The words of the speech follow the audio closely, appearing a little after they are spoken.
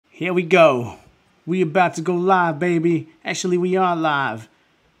Here we go. We about to go live, baby. Actually, we are live.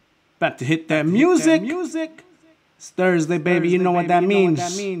 About to hit that music. It's Thursday, baby. You know what that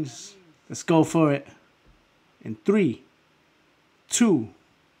means. Let's go for it. In 3, 2,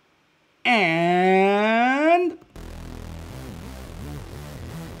 and...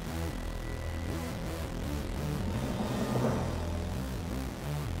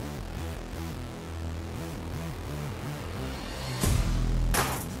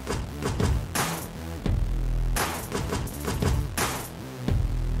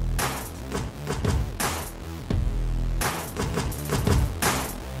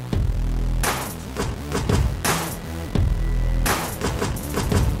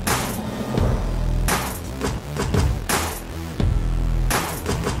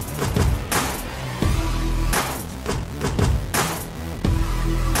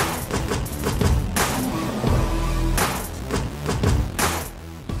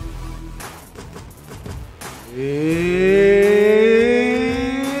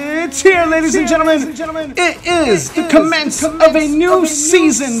 It's here, ladies and gentlemen. It is the commence of a new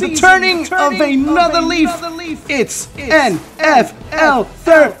season, the turning of another leaf. It's NFL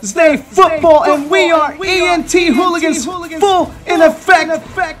Thursday football, and we are ENT Hooligans, full in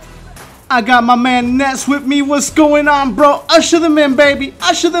effect. I got my man Ness with me. What's going on, bro? Usher them in, baby.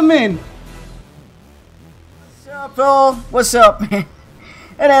 Usher them in. What's up, Phil? What's up, man?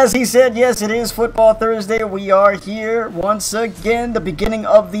 And as he said, yes, it is Football Thursday. We are here once again, the beginning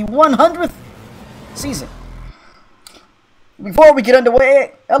of the 100th season. Before we get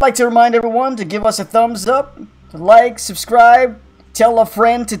underway, I'd like to remind everyone to give us a thumbs up, to like, subscribe, tell a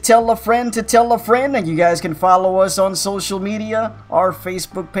friend to tell a friend to tell a friend, and you guys can follow us on social media, our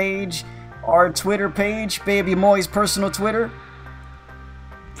Facebook page, our Twitter page, Baby Moy's personal Twitter.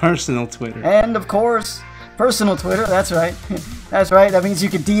 Personal Twitter. And, of course... personal Twitter, that's right. That's right. That means you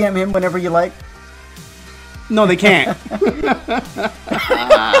can DM him whenever you like. No, they can't.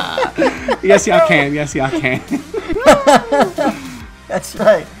 Yes, y'all can. Yes, y'all can. That's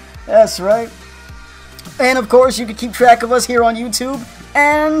right. That's right. And of course, you can keep track of us here on YouTube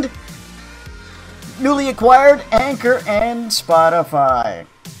and newly acquired Anchor and Spotify.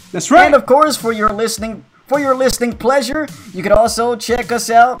 That's right. And of course, for your listening pleasure, you can also check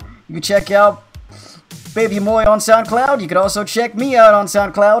us out. You can check out Baby Moy on SoundCloud. You can also check me out on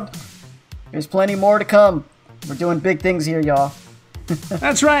SoundCloud. There's plenty more to come. We're doing big things here, y'all.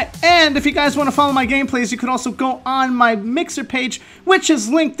 That's right. And if you guys want to follow my gameplays, you can also go on my Mixer page, which is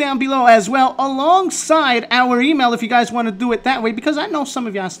linked down below as well, alongside our email if you guys want to do it that way, because I know some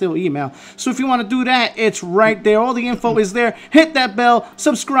of y'all still email. So if you want to do that, it's right there. All the info is there. Hit that bell,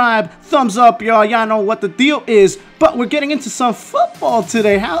 subscribe, thumbs up, y'all. Y'all know what the deal is. But we're getting into some football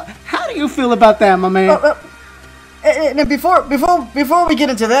today. How do you feel about that, my man? And before we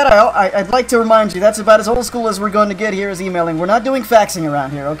get into that, I'd like to remind you that's about as old school as we're going to get here is emailing. We're not doing faxing around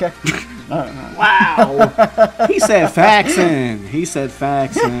here, okay? Wow. He said faxing. He said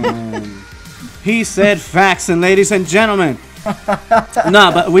faxing. He said faxing, ladies and gentlemen.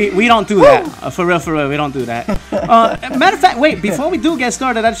 No, but we don't do that. For real, we don't do that. Matter of fact, wait, before we do get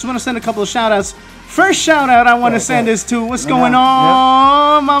started, I just want to send a couple of shout-outs. First shout-out I want to send is to, what's going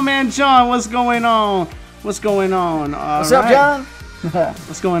on, my man John? What's going on? What's going on? What's up, John?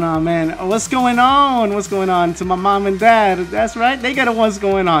 What's going on, man? What's going on? What's going on to my mom and dad? That's right. They got a what's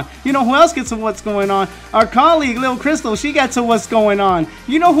going on. You know who else gets a what's going on? Our colleague, Lil Crystal, she gets a what's going on.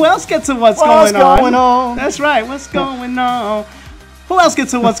 You know who else gets a what's going on? That's right. What's going on? Who else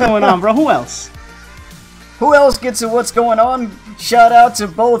gets a what's going on, bro? Who else? Who else gets a what's going on? Shout out to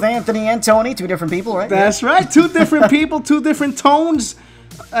both Anthony and Tony, two different people, right? That's right. Two different people, two different tones.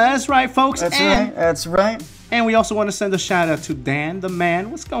 That's right, folks. That's right. And we also want to send a shout out to Dan the Man.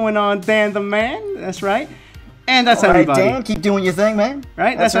 What's going on, Dan the Man? That's right. And that's everybody. Dan, keep doing your thing, man.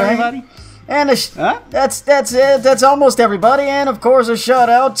 Right? That's everybody. And that's it. That's almost everybody. And of course, a shout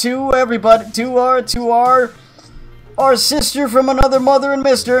out to everybody, to our sister from another mother and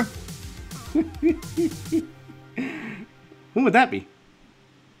mister. Who would that be?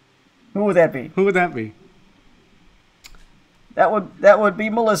 Who would that be? Who would that be? That would be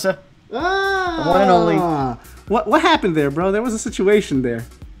Melissa. Ah, the one and only. What happened there, bro? There was a situation there.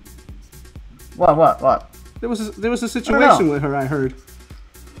 What? There was a situation with her, I heard.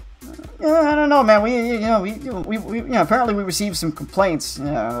 Yeah, I don't know, man. We apparently we received some complaints,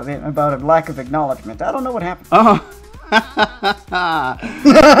 about a lack of acknowledgement. I don't know what happened.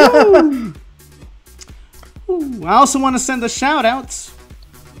 Ooh, I also want to send a shout out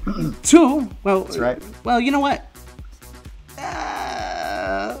to, that's right. Well, you know what?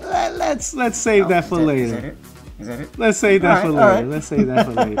 Let's save that for later. Is that it? Let's say that for later. All right. Let's say that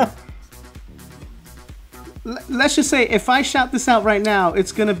for later. Let's just say if I shout this out right now,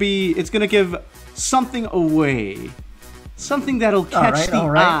 it's gonna give something away, something that'll catch the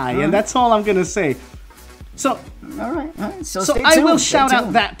eye, and that's all I'm gonna say. So, all right. So I will shout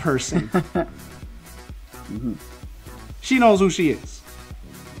out that person. She knows who she is.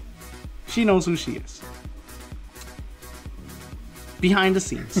 She knows who she is. Behind the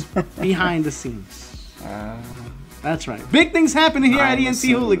scenes. Behind the scenes. That's right. Big things happening here at ENT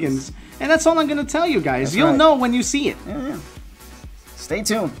Hooligans. And that's all I'm going to tell you guys. That's You'll right. know when you see it. Yeah. Stay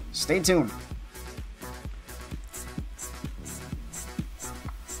tuned. Stay tuned.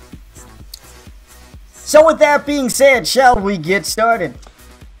 So with that being said, shall we get started?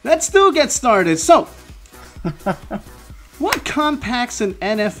 Let's get started. So, what compacts an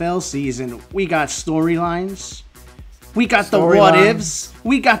NFL season? We got storylines. We got the what ifs.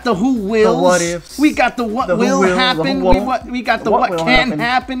 We got the who wills. The what ifs. We got the what will happen. We got the what can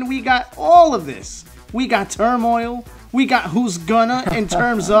happen. We got all of this. We got turmoil. We got who's gonna in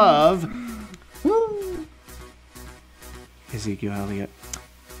terms of Ezekiel Elliott.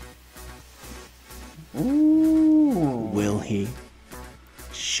 Ooh. Will he?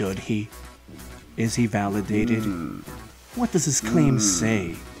 Should he? Is he validated? What does his claim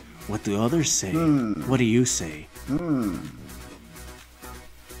say? What do others say? What do you say?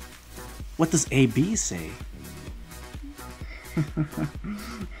 What does AB say?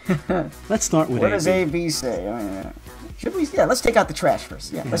 Let's start with AB. What does AB say? Should we? Yeah, let's take out the trash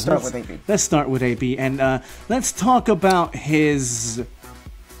first. Yeah, let's start with AB. Let's start with AB, and let's talk about his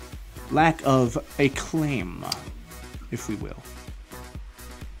lack of a claim, if we will.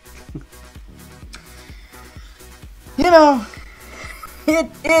 You know,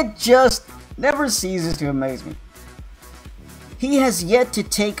 it just never ceases to amaze me. He has yet to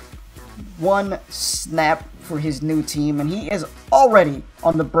take one snap for his new team, and he is already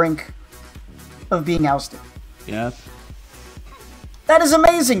on the brink of being ousted. Yep. That is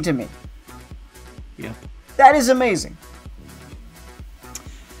amazing to me. Yep. That is amazing.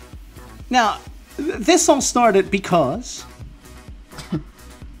 Now, this all started because...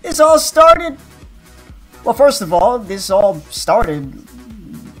 This all started... Well, first of all, this all started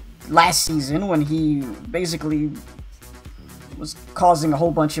last season when he basically was causing a whole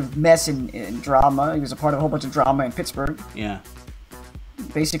bunch of mess and drama. He was a part of a whole bunch of drama in Pittsburgh. Yeah.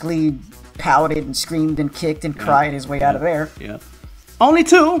 Basically pouted and screamed and kicked and cried his way out of there. Yeah. Only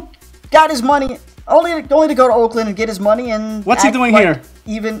two. Got his money. Only to go to Oakland and get his money and... What's he doing here?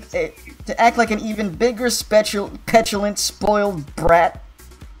 To act like an even bigger, petulant, spoiled brat.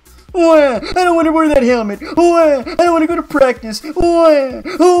 I don't want to wear that helmet. I don't want to go to practice.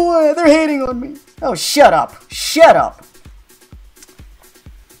 They're hating on me. Oh, shut up. Shut up.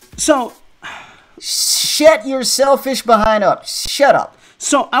 So... Shut your selfish behind up. Shut up.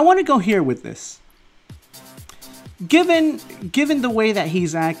 So, I want to go here with this. Given the way that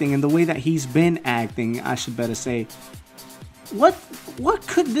he's acting and the way that he's been acting, I should better say, what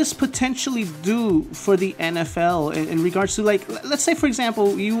could this potentially do for the NFL in regards to, like, let's say, for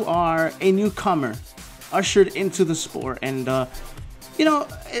example, you are a newcomer ushered into the sport, and you know,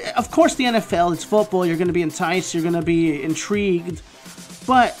 of course the NFL, it's football, you're going to be enticed, you're going to be intrigued,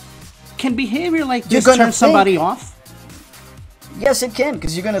 but can behavior like this turn somebody off? Yes, it can,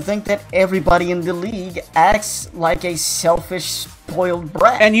 because you're going to think that everybody in the league acts like a selfish, spoiled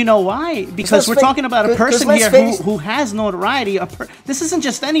brat. And you know why? Because we're talking about a person here who has notoriety. This isn't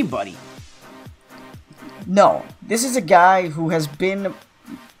just anybody. No, this is a guy who has been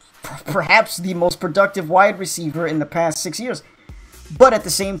perhaps the most productive wide receiver in the past 6 years. But at the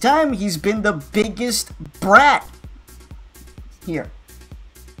same time, he's been the biggest brat here.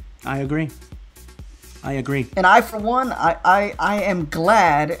 I agree. And I, for one, I am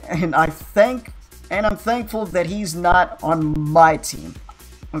glad and I'm thankful that he's not on my team.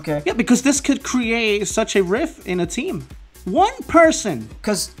 Okay? Yeah, because this could create such a rift in a team. One person.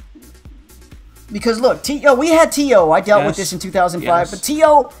 Because look, T.O., we had T.O. I dealt with this in 2005, but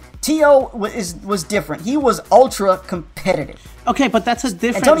T.O. was different. He was ultra competitive. Okay, but that's a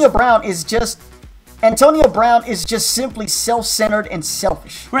difference. Antonio Brown is just simply self-centered and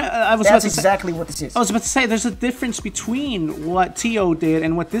selfish. Right, that's exactly what this is. I was about to say, there's a difference between what T.O. did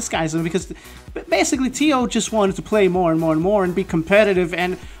and what this guy's doing, because basically T.O. just wanted to play more and more and more and be competitive,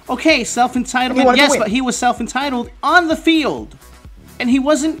 and okay, self-entitlement, yes, but he was self-entitled on the field. And he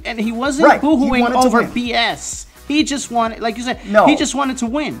wasn't boo-hooing over BS. He just wanted, like you said, he just wanted to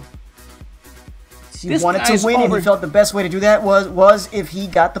win. He wanted to win, and he felt the best way to do that was if he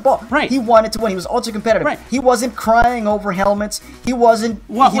got the ball. Right. He wanted to win. He was ultra competitive. Right. He wasn't crying over helmets. He wasn't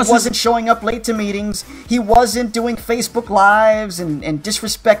showing up late to meetings. He wasn't doing Facebook Lives and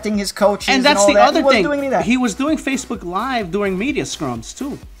disrespecting his coaches. And that's all the that. other He wasn't thing. doing any of that. He was doing Facebook Live during media scrums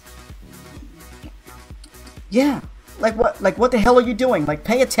too. Yeah. Like what the hell are you doing? Like,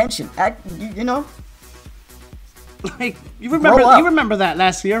 pay attention. Act, you know? Like, you remember that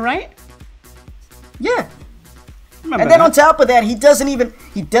last year, right? Yeah. Remember And then that. on top of that, he didn't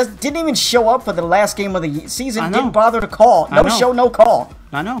even show up for the last game of the season. I know. Didn't bother to call. I No know. show, no call.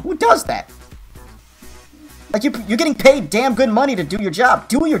 I know. Who does that? Like, you're getting paid damn good money to do your job.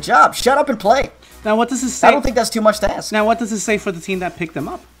 Do your job. Shut up and play. Now, what does this say? I don't think that's too much to ask. Now, what does this say for the team that picked him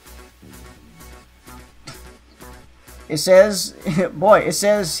up? It says, it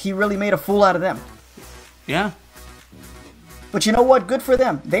says he really made a fool out of them. Yeah. But you know what? Good for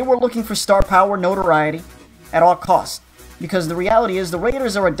them. They were looking for star power, notoriety, at all costs. Because the reality is, the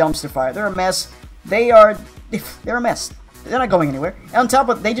Raiders are a dumpster fire. They're a mess. They're a mess. They're not going anywhere. And on top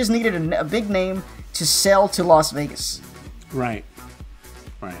of it, they just needed a big name to sell to Las Vegas. Right.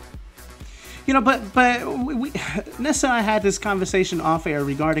 Right. You know, but Nessa and I had this conversation off air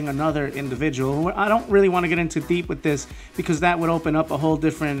regarding another individual. I don't really want to get into deep with this because that would open up a whole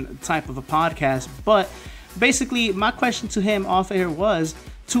different type of a podcast. But basically, my question to him off air was,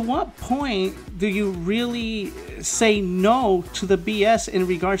 to what point do you really say no to the BS in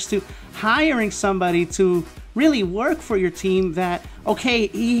regards to hiring somebody to really work for your team that, okay,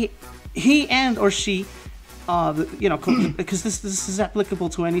 he and or she, you know, because this is applicable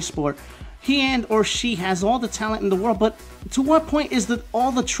to any sport, he and or she has all the talent in the world, but to what point is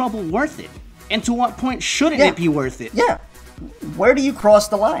all the trouble worth it? And to what point shouldn't it be worth it? Yeah. Where do you cross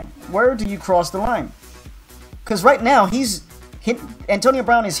the line? Where do you cross the line? Because right now, Antonio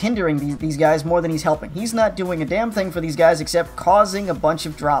Brown is hindering these guys more than he's helping. He's not doing a damn thing for these guys except causing a bunch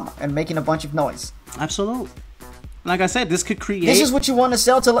of drama and making a bunch of noise. Absolutely. Like I said, this could create... This is what you want to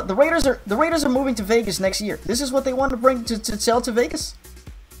sell to... The Raiders are moving to Vegas next year. This is what they want to bring to sell to Vegas?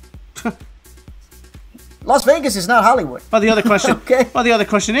 Las Vegas is not Hollywood. Well, the other question. Okay. Well, the other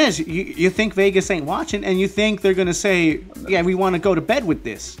question is, you think Vegas ain't watching, and you think they're gonna say, "Yeah, we want to go to bed with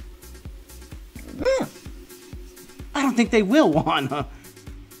this." Yeah. I don't think they will wanna.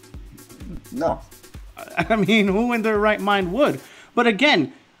 No. I mean, who in their right mind would? But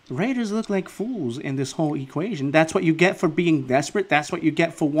again, the Raiders look like fools in this whole equation. That's what you get for being desperate. That's what you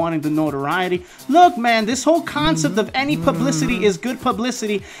get for wanting the notoriety. Look, man, this whole concept of any publicity is good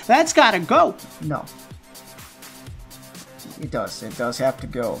publicity, that's gotta go. No. It does. It does have to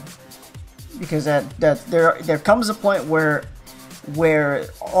go. Because there comes a point where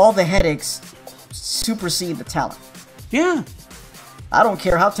all the headaches supersede the talent. Yeah. I don't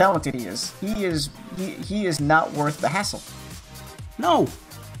care how talented he is. He is not worth the hassle. No.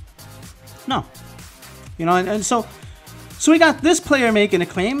 No. You know, and so we got this player making a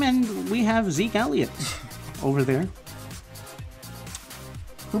claim, and we have Zeke Elliott over there.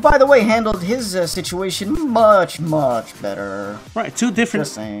 Who, by the way, handled his situation much, much better. Right, two different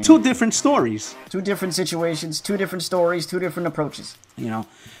stories. Two different situations, two different stories, two different approaches. You know,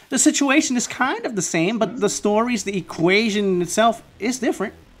 the situation is kind of the same, but the stories, the equation itself is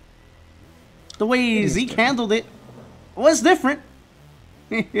different. The way Zeke handled it was different.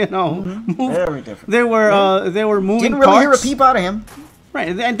 You know, very different. There were moving Didn't really hear a parts. peep out of him. Right,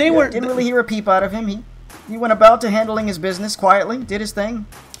 and they Didn't really hear a peep out of him. He went about to handling his business quietly, did his thing.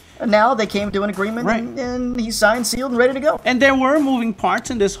 And now they came to an agreement, Right. and he signed, sealed, and ready to go. And there were moving parts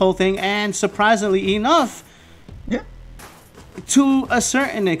in this whole thing, and surprisingly enough, Yeah. to a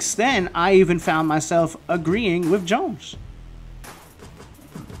certain extent, I even found myself agreeing with Jones.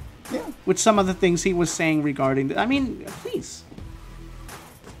 Yeah. With some of the things he was saying regarding... I mean, please.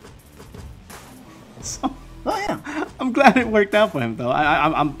 So, Oh, yeah. I'm glad it worked out for him, though.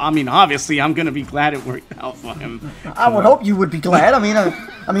 I mean, obviously, I'm gonna be glad it worked out for him. I would hope you would be glad. I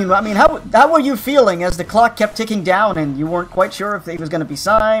mean, how were you feeling as the clock kept ticking down and you weren't quite sure if he was going to be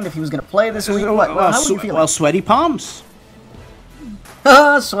signed, if he was going to play this week? How were you feeling? Well, sweaty palms.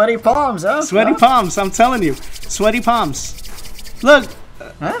 Sweaty palms, huh? Sweaty palms, I'm telling you. Sweaty palms. Look,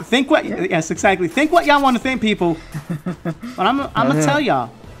 Huh? think what... Yes, exactly. Think what y'all want to think, people. But I'm going to tell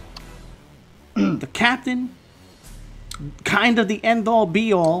y'all. The captain, kind of the end-all,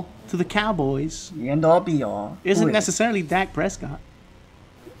 be-all to the Cowboys, The end all be all. isn't Who is it? necessarily Dak Prescott.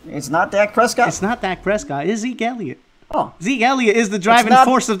 It's not Dak Prescott? It's not Dak Prescott. It's Zeke Elliott. Oh. Zeke Elliott is the driving not-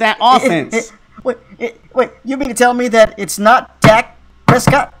 force of that offense. Wait, you mean to tell me that it's not Dak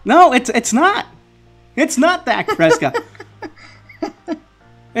Prescott? No, it's not. It's not Dak Prescott.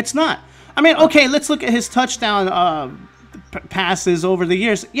 It's not. I mean, okay, let's look at his touchdown passes over the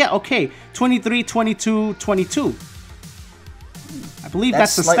years. Yeah, okay, 23, 22, 22. I believe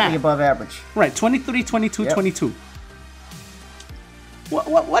that's the slightly stat. above average. Right, 23, 22, 22.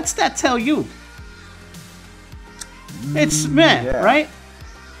 What's that tell you? It's right?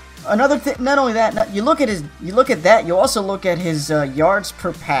 Another thing, not only that, you look at that. You also look at his yards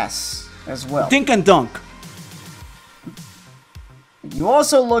per pass as well. Dink and dunk. You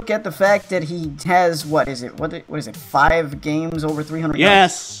also look at the fact that he has what is it? 5 games over 300 yards?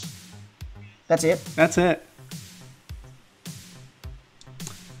 Yes. That's it. That's it.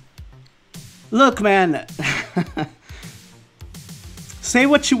 Look, man. Say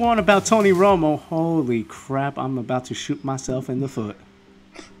what you want about Tony Romo. Holy crap, I'm about to shoot myself in the foot.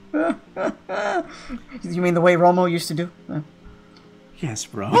 You mean the way Romo used to do? Yes,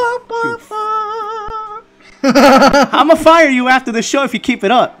 bro. I'm gonna fire you after the show if you keep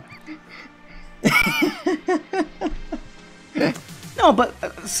it up. No, but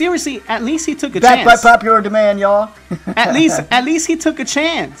seriously, at least he took a chance. Back by popular demand, y'all. At least he took a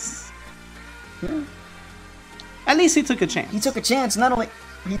chance. Yeah. At least he took a chance. He took a chance. Not only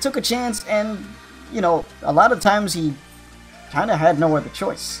he took a chance, and you know, a lot of times he kind of had no other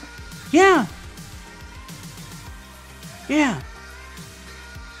choice. Yeah. Yeah.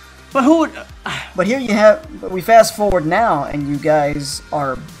 But who would? But here you have. But we fast forward now, and you guys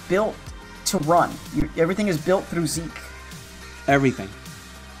are built to run. Everything is built through Zeke. Everything.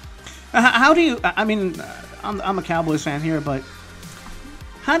 How do you? I mean, I'm a Cowboys fan here, but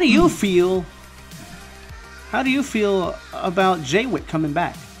how do you feel? How do you feel about Jay Witt coming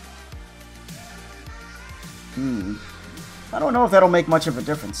back? I don't know if that'll make much of a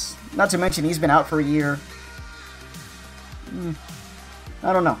difference. Not to mention he's been out for a year.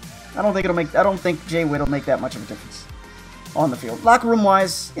 I don't know. I don't think Jay Witt will make that much of a difference on the field. Locker room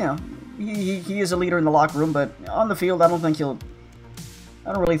wise, you know, he is a leader in the locker room, but on the field, I don't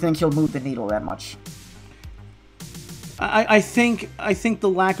really think he'll move the needle that much. I think the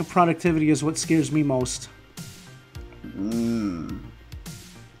lack of productivity is what scares me most.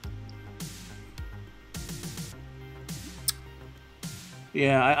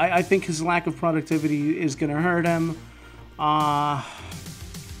 Yeah, I think his lack of productivity is going to hurt him.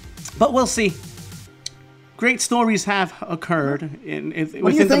 But we'll see. Great stories have occurred within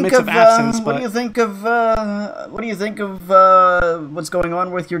the midst of absence. What do you think of what's going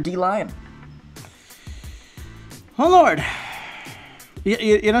on with your D-line? Oh Lord,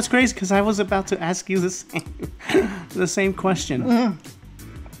 you know it's crazy because I was about to ask you the same question.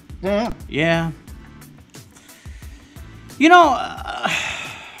 Yeah. Yeah. You know,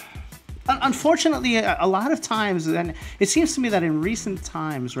 unfortunately, a lot of times, and it seems to me that in recent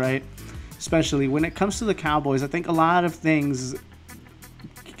times, right, especially when it comes to the Cowboys, I think a lot of things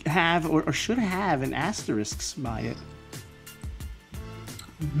have or should have an asterisk by it.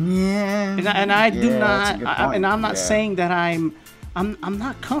 Yeah. And I do not, and I'm not Yeah. saying that I'm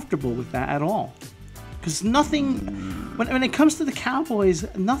not comfortable with that at all. Because nothing, when it comes to the Cowboys,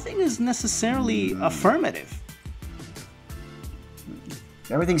 nothing is necessarily affirmative.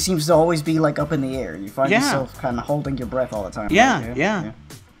 Everything seems to always be like up in the air. You find Yeah. yourself kind of holding your breath all the time. Yeah, right? yeah.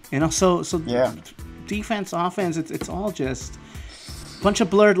 You know, so Yeah. defense, offense, it's all just a bunch of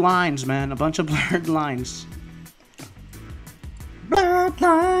blurred lines, man. A bunch of blurred lines. Blurred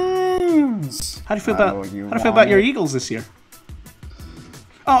lines. How do you feel about your Eagles this year?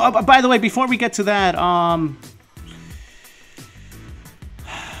 Oh, by the way, before we get to that,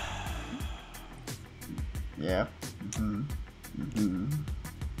 Yeah.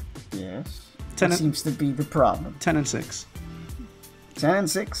 Yes. 10 That seems to be the problem. 10-6.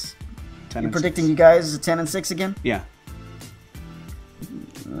 10-6. 10 You and predicting 6. you guys 10-6 again? Yeah.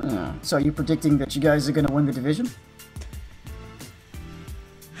 So are you predicting that you guys are going to win the division?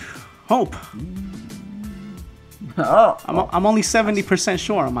 Hope. Oh, I'm only 70%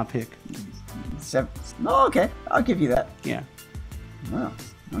 sure on my pick. No, okay. I'll give you that. Yeah. Well,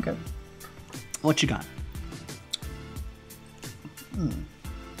 okay. What you got?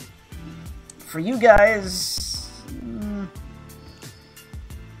 For you guys,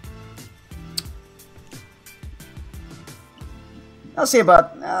 I'll say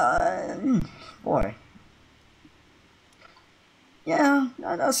about, boy. Yeah,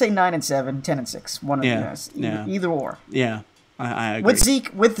 I'll say 9-7, 10-6. One of Yeah, you guys. yeah. Either or. Yeah, I agree.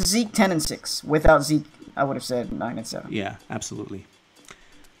 With Zeke 10-6. Without Zeke, I would have said 9-7. Yeah, absolutely.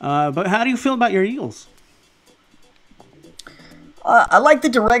 But how do you feel about your Eagles? I like the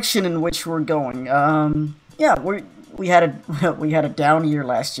direction in which we're going. Yeah, we had a down year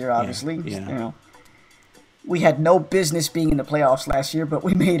last year, obviously. Yeah. You know, We had no business being in the playoffs last year, but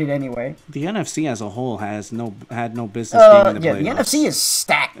we made it anyway. The NFC as a whole had no business being in the playoffs. The NFC is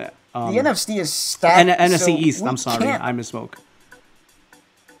stacked. The NFC is stacked. And NFC so East. I'm sorry, I misspoke.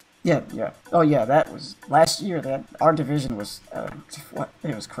 Yeah. Oh yeah, that was last year. That our division was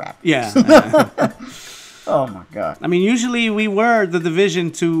it was crap. Yeah. Oh my god. I mean, usually we were the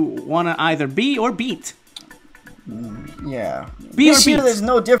division to want to either be or beat. Yeah. This year there's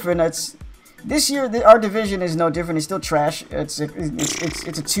no different. This year our division is no different. It's still trash. It's a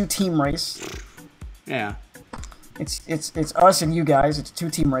 2-team race. Yeah. It's us and you guys. It's a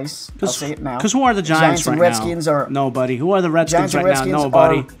 2-team race. I'll say it now. Because who are the Giants right and Redskins now? Are nobody. Who are the Redskins Giants and right Redskins now?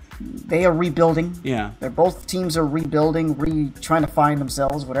 Nobody. They are rebuilding. Yeah. They're both teams are rebuilding, trying to find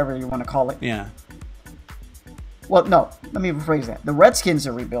themselves, whatever you want to call it. Yeah. Well, no, let me rephrase that. The Redskins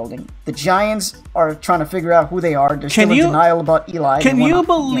are rebuilding. The Giants are trying to figure out who they are. They're still in denial about Eli. Can you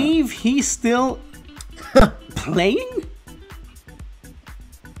believe he's still playing?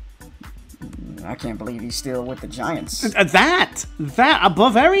 I can't believe he's still with the Giants. That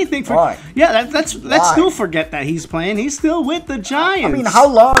above everything. Why? Yeah, let's still forget that he's playing. He's still with the Giants. I mean, how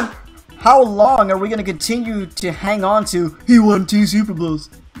long are we going to continue to hang on to? He won 2 Super Bowls.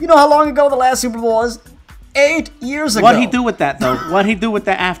 You know how long ago the last Super Bowl was? 8 years ago. What'd he do with that, though? What'd he do with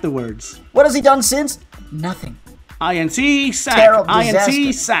that afterwards? What has he done since? Nothing. INT, sack. Terrible,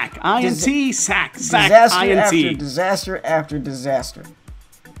 INT, sack. INT, sack. Sack. Disaster INT. after disaster after disaster.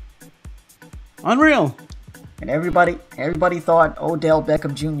 Unreal. And everybody thought Odell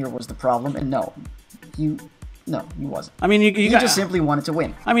Beckham Jr. was the problem, and no, he wasn't. I mean, you just simply wanted to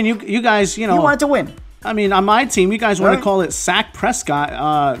win. I mean, you guys, you know. You wanted to win. I mean, on my team, you guys want to call it Sack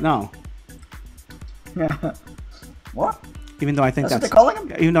Prescott? No. What? Even though I think that's what they're calling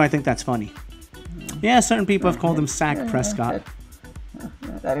him. Even though I think that's funny. Yeah, certain people have called him Sack Prescott.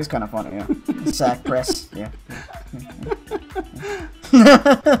 That is kind of funny, yeah. Sack press, yeah.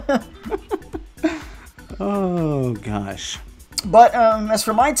 Oh gosh. But as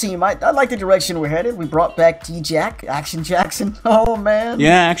for my team, I like the direction we're headed. We brought back T-Jack, Action Jackson. Oh man.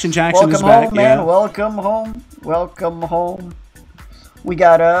 Yeah, Action Jackson is back. Welcome home, man. Yeah. Welcome home. Welcome home. We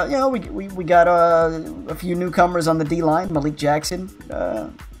got we got a few newcomers on the D line. Malik Jackson.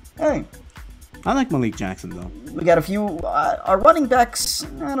 Hey. I like Malik Jackson though. We got a few our running backs.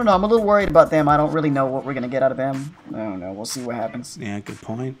 I don't know. I'm a little worried about them. I don't really know what we're gonna get out of them. I don't know. We'll see what happens. Yeah, good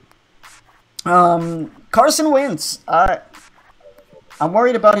point. Carson Wentz. I'm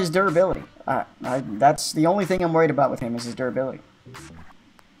worried about his durability. That's the only thing I'm worried about with him is his durability.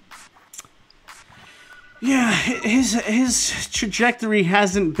 Yeah, his trajectory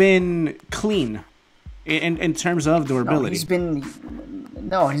hasn't been clean in terms of durability. His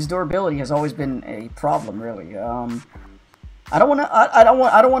durability has always been a problem, really. I don't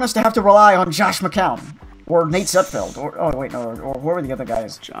want us to have to rely on Josh McCown or Nate Sudfeld or who are the other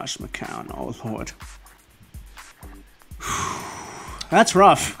guys? Josh McCown, oh Lord. That's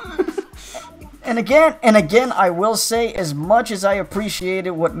rough. And again, I will say, as much as I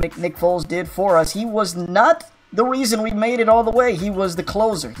appreciated what Nick Foles did for us, he was not the reason we made it all the way. He was the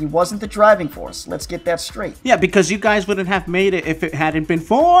closer. He wasn't the driving force. Let's get that straight. Yeah, because you guys wouldn't have made it if it hadn't been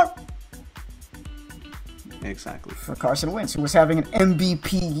for... Exactly. For Carson Wentz, who was having an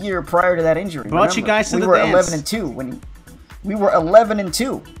MVP year prior to that injury. Brought you guys to the dance. We were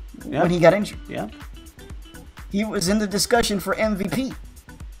 11-2 when he got injured. Yeah. He was in the discussion for MVP.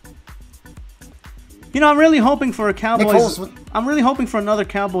 You know, I'm really hoping for a Cowboys. I'm really hoping for another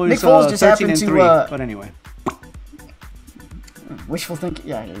Cowboys Nick Foles just 13-3. But anyway. Wishful thinking.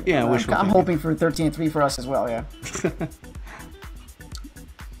 Yeah. Wishful thinking. I'm hoping for 13-3 for us as well. Yeah.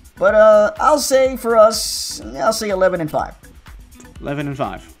 But I'll say for us, I'll say 11-5.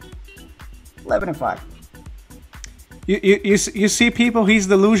 11-5. 11-5. You see, people, he's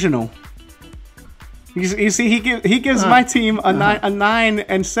delusional. You see, he gives my team a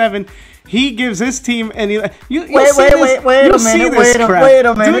 9-7. He gives his team an 11. Wait a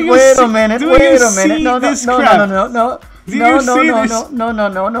minute. No.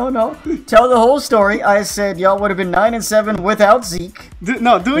 Tell the whole story. I said y'all would have been 9-7 without Zeke. Do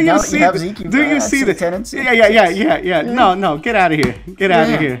you see this? Yeah. No. Get out of here. Get out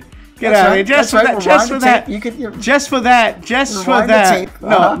of here. Get out of here. Just for that.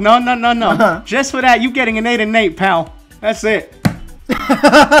 No. Just for that, you getting an 8-8, pal. That's it.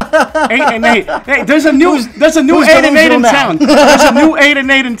 8-8. Hey, there's a new 8-8 in town. There's a new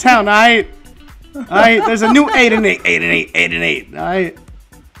 8-8 in town. All right. There's a new 8-8. 8-8. All right.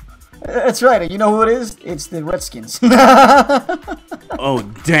 That's right. You know who it is? It's the Redskins. Oh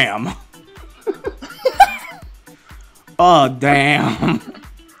damn.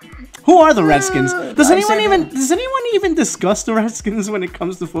 Who are the Redskins? Does I'd anyone say even discuss the Redskins when it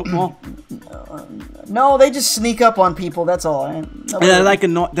comes to football? No, they just sneak up on people. That's all. They're like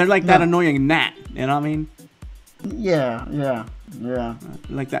that annoying gnat. You know what I mean? Yeah.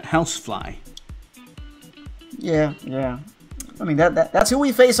 Like that housefly. Yeah. I mean that's who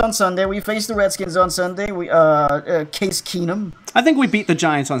we face on Sunday. We face the Redskins on Sunday. We Case Keenum. I think we beat the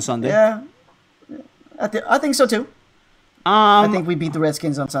Giants on Sunday. Yeah, I think so too. I think we beat the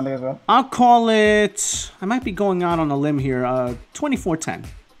Redskins on Sunday as well. I'll call it. I might be going out on a limb here. 24-10.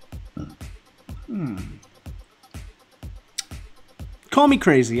 Call me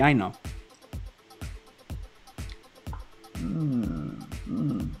crazy. I know.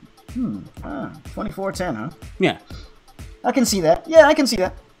 24-10, huh? Yeah. I can see that. Yeah, I can see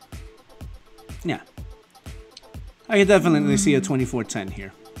that. Yeah. I can definitely see a 24-10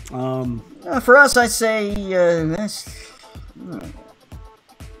 here. For us, I say that's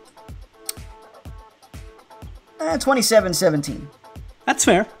 27-17. That's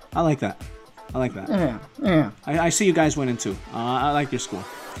fair. I like that. Yeah. I see you guys winning too. I like your score.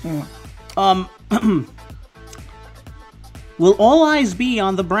 Yeah. Will all eyes be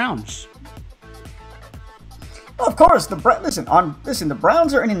on the Browns? Well, of course, the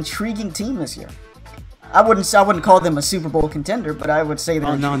Browns are an intriguing team this year. I wouldn't call them a Super Bowl contender, but I would say they're.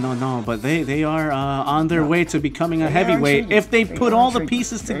 Oh no! But they are on their way to becoming a heavyweight if they put all the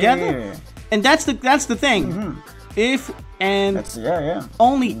pieces together. Yeah. And that's the thing. Mm-hmm. If and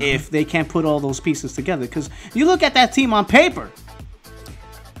only if they can't put all those pieces together, because you look at that team on paper.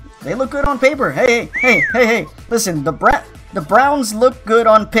 They look good on paper. Hey! Listen, the Browns look good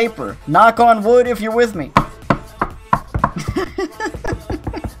on paper. Knock on wood if you're with me.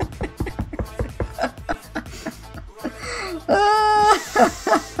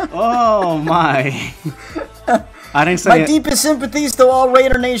 Oh my! I didn't say My it. deepest sympathies to all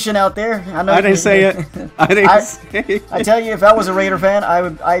Raider Nation out there. I didn't say it. I tell you, if I was a Raider fan,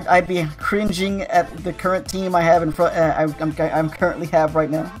 I'd be cringing at the current team I have in front. I'm currently have right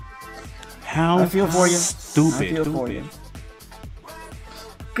now. How I feel for you. Stupid. I feel for you.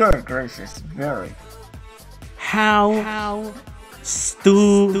 Good gracious, very. How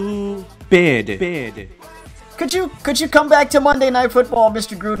stupid. Could you come back to Monday Night Football,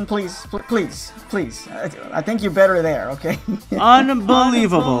 Mr. Gruden, please? Please. I think you're better there, okay?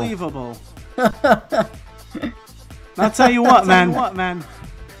 Unbelievable. I'll tell you what, man.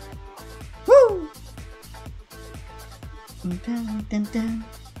 Woo!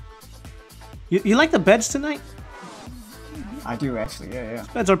 You like the beds tonight? I do, actually, yeah.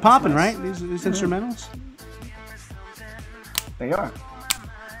 Beds are popping, nice. right? These instrumentals? They are.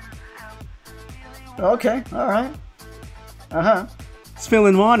 Okay, alright. Uh-huh. It's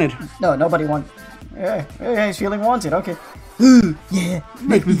feeling wanted. No, nobody wants... Yeah, he's feeling wanted, okay. Yeah,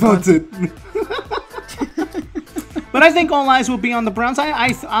 Make me wanted. But I think all eyes will be on the Browns. They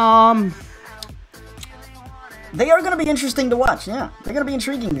are going to be interesting to watch, yeah. They're going to be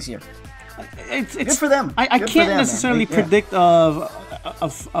intriguing this year. It's good for them. I can't necessarily predict a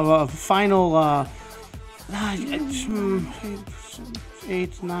final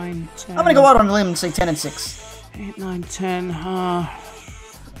 8, 9, 10. I'm gonna go out on a limb and say 10-6. 8, 9, 10.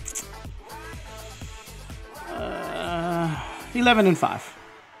 11-5.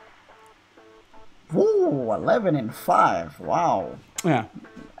 Ooh, 11-5. Wow. Yeah.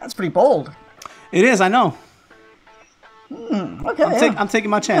 That's pretty bold. It is. I know. Okay. I'm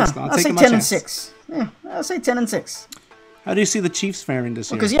taking my chance. I'll say 10-6. Yeah, I'll say 10-6. How do you see the Chiefs faring this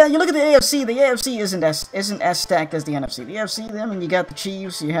year? Because you look at the AFC. The AFC isn't as stacked as the NFC. The AFC, I mean, you got the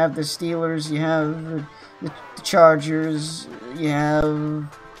Chiefs, you have the Steelers, you have the Chargers, you have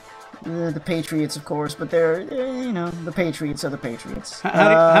the Patriots, of course. But they're the Patriots are the Patriots.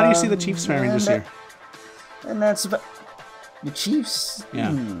 How do you see the Chiefs faring this year? And that's about the Chiefs.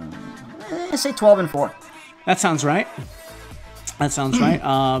 Yeah. I say 12-4. That sounds right.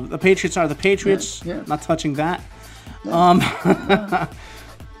 The Patriots are the Patriots. Yeah. Not touching that. The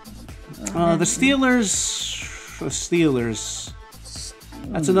Steelers.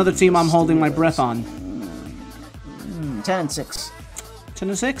 That's another team I'm holding my breath on. 10-6.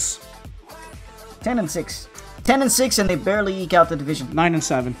 10-6. 10-6. 10-6, and they barely eke out the division.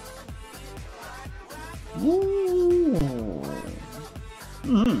 9-7. Ooh.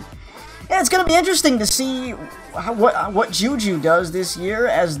 Yeah, it's gonna be interesting to see what Juju does this year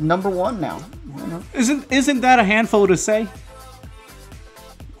as number one now. You know? Isn't that a handful to say?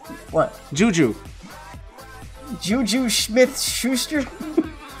 What? Juju Smith-Schuster?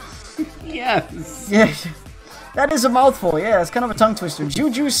 Yes. Yeah, that is a mouthful. Yeah, it's kind of a tongue twister.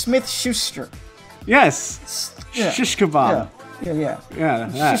 Juju Smith-Schuster. Yes. Yeah. Shish kebab. Yeah. Yeah,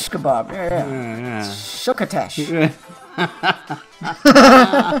 that. Shish kebab. Yeah. Yeah. Shukatash.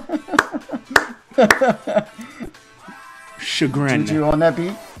 Chagrin. Juju on that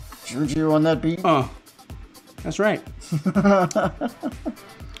beat. Juju on that beat. Oh, that's right.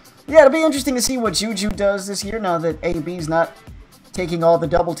 Yeah, it'll be interesting to see what Juju does this year now that AB's not taking all the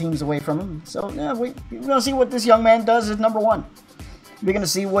double teams away from him. So, yeah, we're going to see what this young man does as number one. We're going to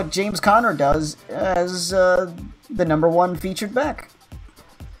see what James Conner does as the number one featured back.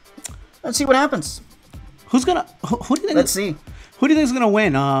 Let's see what happens. Who do you think? Let's see. Who do you think is gonna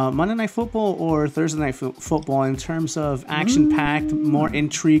win? Monday Night Football or Thursday Night Football in terms of action-packed, more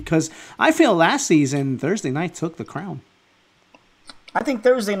intrigue? Because I feel last season Thursday night took the crown. I think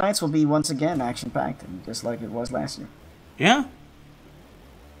Thursday nights will be once again action-packed, just like it was last year. Yeah.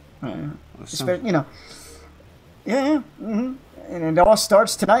 You know. Yeah. Mm-hmm. And it all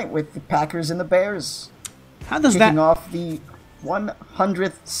starts tonight with the Packers and the Bears. How does kicking that? off the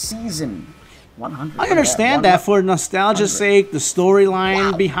 100th season. 100. I understand that for nostalgia's sake, the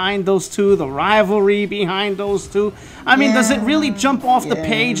storyline behind those two, the rivalry behind those two. I mean, does it really jump off the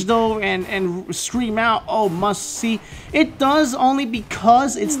page though and scream out, "Oh, must see"? It does only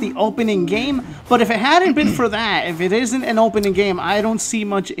because it's the opening game. But if it hadn't been for that, if it isn't an opening game, I don't see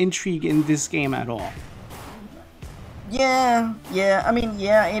much intrigue in this game at all. Yeah. I mean,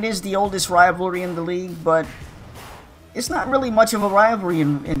 it is the oldest rivalry in the league, but it's not really much of a rivalry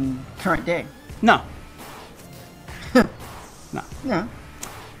in current day. No. No. Yeah.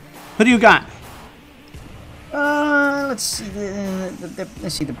 Who do you got? Let's see.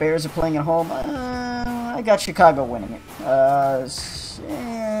 Let's see. The Bears are playing at home. I got Chicago winning it.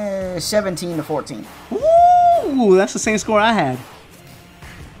 17-14. Ooh, that's the same score I had.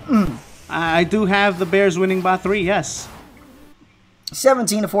 I do have the Bears winning by 3. Yes.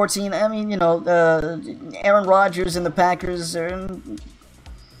 17-14. I mean, you know, Aaron Rodgers and the Packers are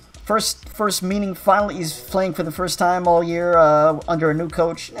first meaning. Finally, he's playing for the first time all year under a new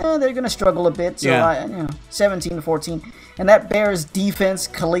coach. They're going to struggle a bit. So, 17-14. And that Bears defense,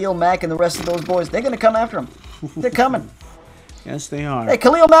 Khalil Mack and the rest of those boys, they're going to come after him. They're coming. Yes, they are. Hey,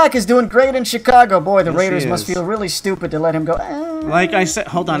 Khalil Mack is doing great in Chicago. Boy, the Raiders must feel really stupid to let him go. Like I said,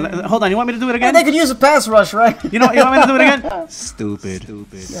 hold on. You want me to do it again? They could use a pass rush, right? You want me to do it again? Stupid.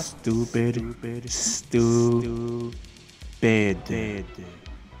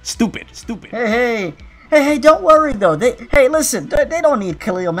 Stupid. Hey, don't worry, though. Listen, they don't need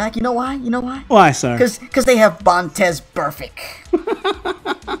Khalil Mack. You know why? Why, sir? Because they have Bontez Burfict.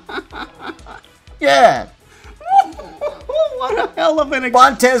 Yeah. What a hell of an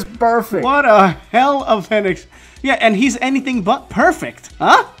Bontez Burfict. What a hell of an yeah, and he's anything but perfect,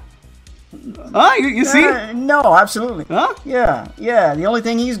 huh? Huh? You see? No, absolutely. Huh? Yeah. The only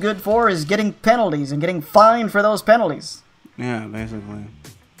thing he's good for is getting penalties and getting fined for those penalties. Yeah, basically.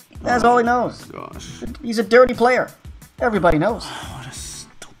 That's all he knows. Gosh. He's a dirty player. Everybody knows. What a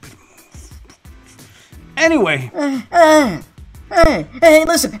stupid move. Anyway. Hey,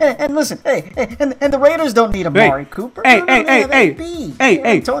 listen, and the Raiders don't need Amari Cooper. Hey,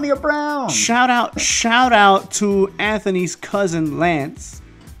 Antonio Brown. Shout out to Anthony's cousin Lance.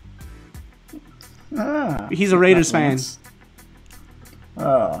 He's a Raiders fan.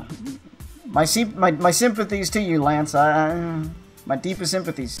 My sympathies to you, Lance. My deepest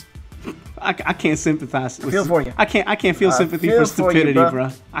sympathies. I can't sympathize. Feel for you. I can't feel sympathy for stupidity,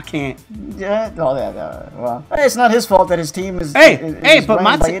 bro. I can't. Yeah. Well, it's not his fault that his team is. But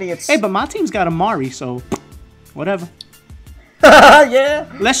my team's got Amari, so whatever. Yeah.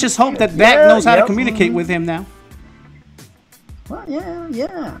 Let's just hope that Dak knows how to communicate with him now. Well,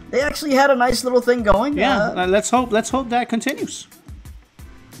 yeah. They actually had a nice little thing going. Yeah. Let's hope that continues.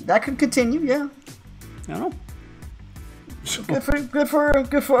 That could continue. Yeah. I don't know. Good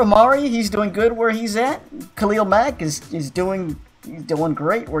for Amari. He's doing good where he's at. Khalil Mack is doing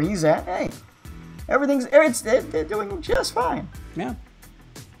great where he's at. Hey, they're doing just fine. Yeah.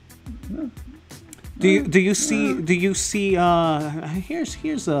 Do you see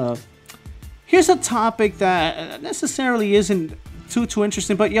here's a topic that necessarily isn't too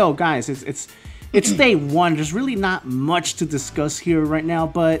interesting, but yo guys, it's day one. There's really not much to discuss here right now,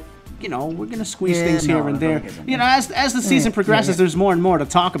 but you know, we're gonna squeeze things here and there. You know, as the season progresses, there's more and more to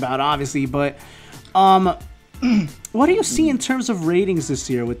talk about, obviously. But, what do you see in terms of ratings this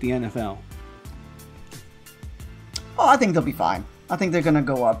year with the NFL? Oh, I think they'll be fine. I think they're gonna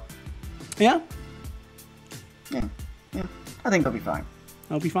go up. Yeah. Yeah. I think they'll be fine.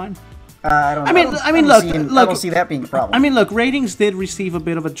 They'll be fine. I don't. I mean, look. I don't see that being a problem. I mean, look. Ratings did receive a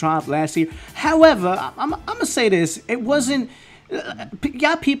bit of a drop last year. However, I'm gonna say this: it wasn't.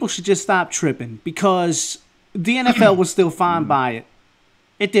 Yeah, people should just stop tripping because the NFL was still fine by it.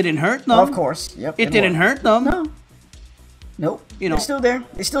 It didn't hurt them. Of course. Yep. It didn't hurt them. No. Nope. You know, they're still there.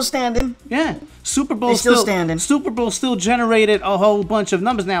 They're still standing. Yeah. Super Bowl They're still standing. Super Bowl still generated a whole bunch of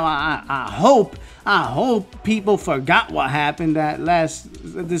numbers. Now I hope people forgot what happened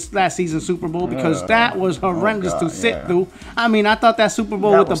this last season Super Bowl, because that was horrendous to sit through. I mean, I thought that Super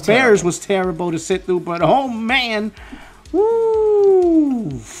Bowl with the Bears was terrible to sit through, but oh man.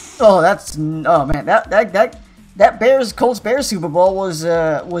 Woo. Oh man, that Colts Bears Super Bowl was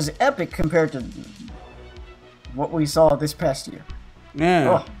epic compared to what we saw this past year.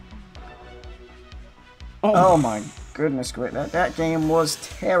 Yeah. Oh my goodness, great! That game was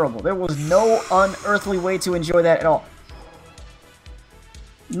terrible. There was no unearthly way to enjoy that at all.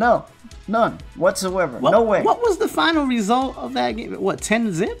 No, none whatsoever. No way. What was the final result of that game? What,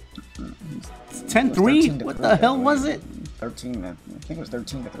 10-zip? 10-3? What the hell was it? 13. I think it was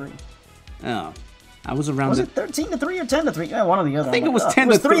 13-3. Oh, I was around. Was it 13-3 or 10-3? Yeah, one or the other. I think it was 10-3. It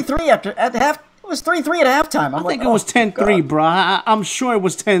was 3-3 at the half. It was 3-3 at halftime. I think it was 10-3, bro. I'm sure it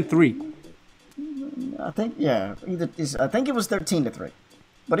was 10-3. I think I think it was 13-3.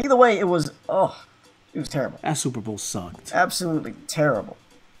 But either way, it was terrible. That Super Bowl sucked. Absolutely terrible.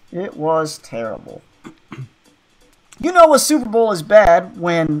 It was terrible. You know a Super Bowl is bad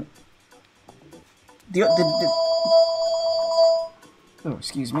when oh,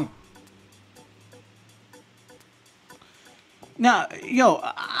 excuse me. Now,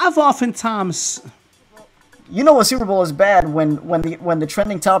 I've oftentimes. You know a Super Bowl is bad when the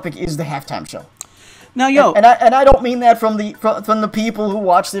trending topic is the halftime show. Now, and I don't mean that from the people who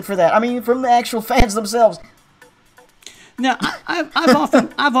watched it for that. I mean from the actual fans themselves. Now,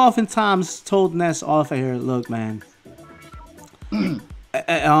 I've oftentimes told Ness off air, look, man. In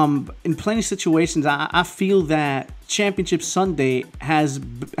plenty of situations, I feel that Championship Sunday has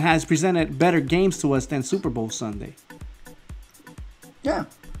presented better games to us than Super Bowl Sunday. Yeah.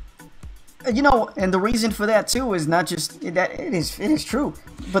 And the reason for that too is not just that it is true,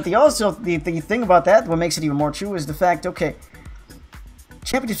 but the thing about that, what makes it even more true, is the fact, okay,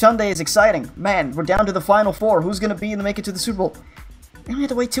 Championship Sunday is exciting. Man, we're down to the Final Four. Who's going to be in to make it to the Super Bowl? And we have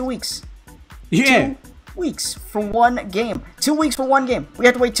to wait 2 weeks. Yeah. 2 weeks for one game. 2 weeks for one game. We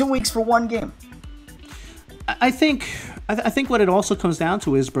have to wait 2 weeks for one game. I think what it also comes down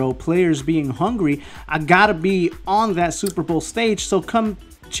to is, bro, players being hungry. I gotta be on that Super Bowl stage. So come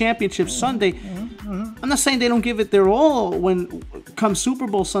Championship Sunday, I'm not saying they don't give it their all when come Super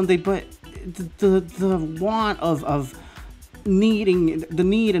Bowl Sunday, but the want of needing the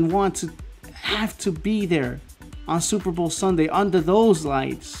need and want to have to be there on Super Bowl Sunday under those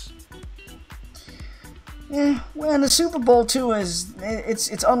lights. Yeah, well, and the Super Bowl too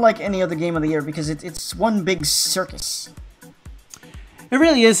it's unlike any other game of the year because it's one big circus. It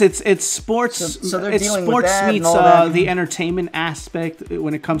really is. It's sports. So they're it's dealing sports with that meets and all that. The entertainment aspect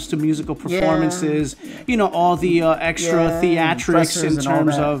when it comes to musical performances. Yeah. All the extra theatrics in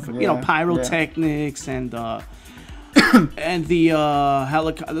terms of pyrotechnics and and the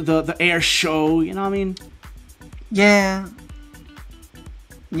the air show. You know what I mean? Yeah.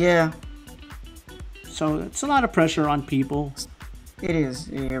 Yeah. So it's a lot of pressure on people. It is.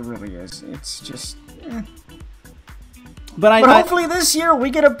 It really is. It's just. But hopefully this year we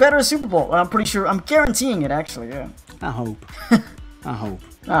get a better Super Bowl. I'm pretty sure. I'm guaranteeing it, actually. Yeah. I hope. I hope.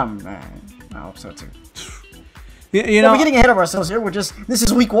 I hope so too. You know, we're getting ahead of ourselves here. This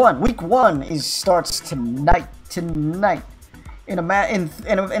is week one. Week one starts tonight. In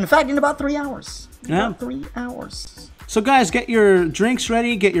fact, in about 3 hours. Yeah. 3 hours. So guys, get your drinks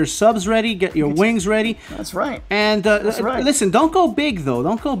ready, get your subs ready, get your wings ready. That's right. And That's right. Listen, don't go big though.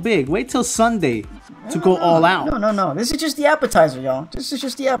 Don't go big. Wait till Sunday to go all out. No. This is just the appetizer, y'all. This is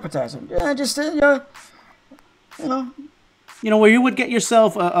just the appetizer. Yeah, just where you would get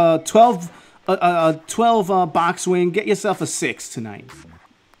yourself a 12 box wing, get yourself a 6 tonight.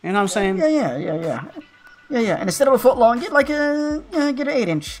 You know what I'm saying? Yeah. And instead of a foot long, get like get an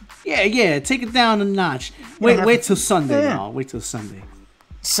 8-inch. Yeah. Take it down a notch. Wait till Sunday, y'all. Wait till Sunday.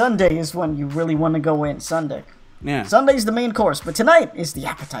 Sunday is when you really want to go in. Sunday. Yeah. Sunday's the main course, but tonight is the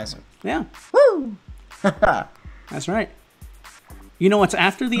appetizer. Yeah. Woo! That's right. You know what's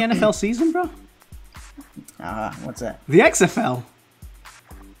after the NFL season, bro? What's that? The XFL.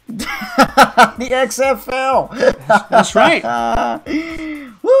 The XFL. That's right.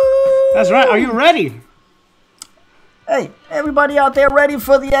 Woo! That's right. Are you ready? Hey, everybody out there ready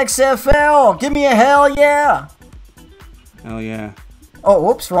for the XFL? Give me a hell yeah! Hell yeah. Oh,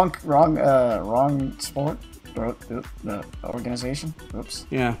 whoops, wrong sport. Organization. Oops.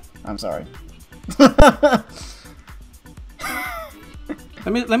 Yeah. I'm sorry.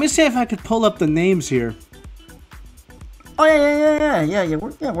 Let me see if I could pull up the names here. Oh yeah.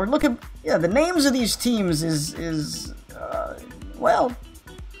 We're looking. Yeah, the names of these teams is well.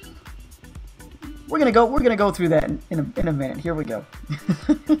 We're gonna go through that in a minute. Here we go.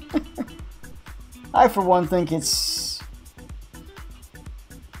 I for one think it's.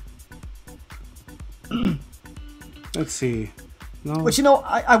 Let's see. No. But you know,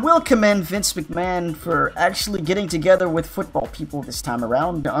 I will commend Vince McMahon for actually getting together with football people this time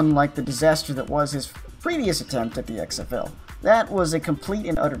around, unlike the disaster that was his previous attempt at the XFL. That was a complete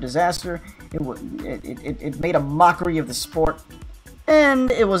and utter disaster. It made a mockery of the sport,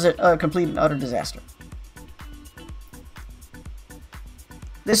 and it was a complete and utter disaster.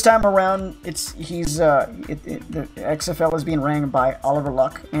 This time around, the XFL is being ran by Oliver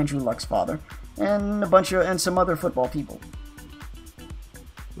Luck, Andrew Luck's father, and some other football people.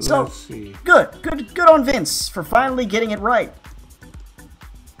 So, Let's see. Good on Vince for finally getting it right.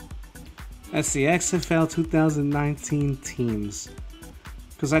 That's the XFL 2019 teams.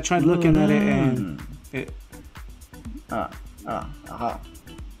 Because I tried looking at it and it.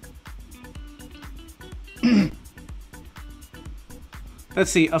 Let's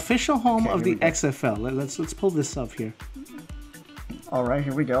see. Official home of the XFL. Let's pull this up here. All right,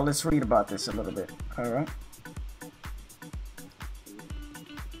 here we go. Let's read about this a little bit. All right.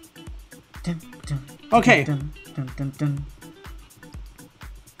 Okay.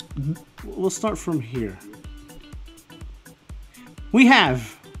 We'll start from here. We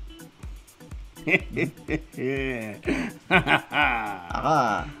have.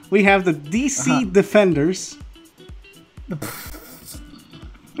 We have the DC Defenders.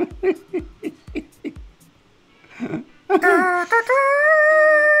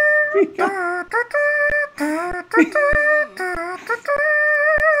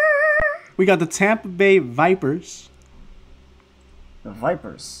 We got the Tampa Bay Vipers. The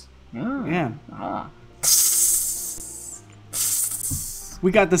Vipers. Yeah.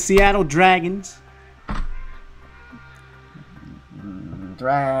 We got the Seattle Dragons.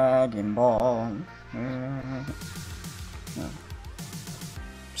 Dragon Ball.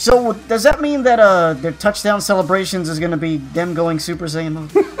 So does that mean that their touchdown celebrations is going to be them going Super Saiyan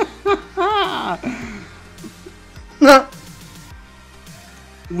mode?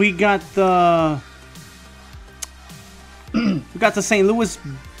 We got the St. Louis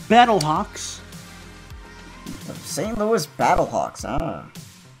Battlehawks. The St. Louis Battlehawks.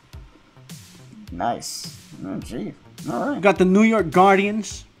 Nice. Oh, gee. All right. We got the New York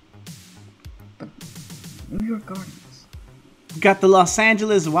Guardians. New York Guardians. We got the Los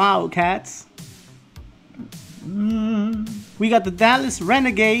Angeles Wildcats. We got the Dallas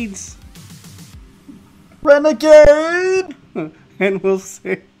Renegades. Renegade. And we'll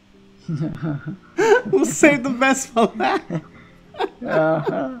save the best for last.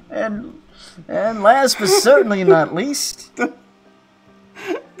 And last but certainly not least, the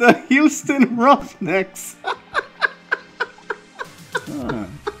Houston Roughnecks.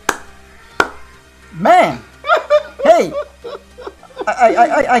 Man, hey,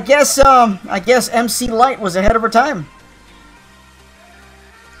 I guess MC Light was ahead of her time.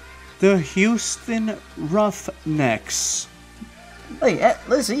 The Houston Roughnecks. Hey,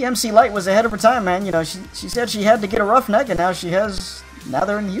 Lizzie, MC Light was ahead of her time, man. You know, she said she had to get a roughneck, and now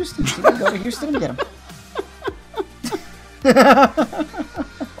they're in Houston. She can go to Houston and get them.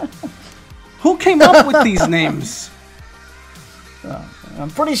 Who came up with these names?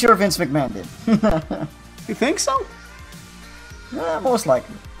 I'm pretty sure Vince McMahon did. You think so? Most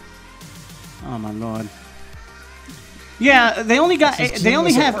likely. Oh my lord. Yeah, they only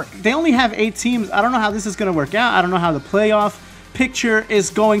have 8 teams. I don't know how this is going to work out. I don't know how the playoff picture is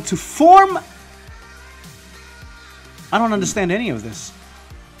going to form. I don't understand any of this.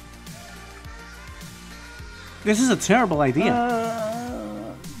 This is a terrible idea.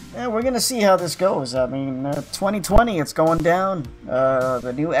 Yeah, we're going to see how this goes. I mean, 2020, it's going down.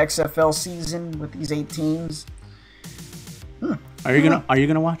 The new XFL season with these 8 teams. Are you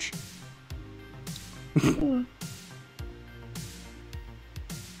gonna watch?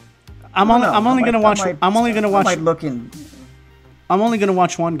 I'm only gonna watch one game. I might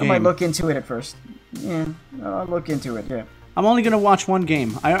look into it at first. Yeah, I'll look into it. Yeah. I'm only gonna watch one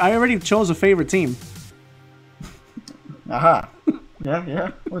game. I already chose a favorite team. Aha.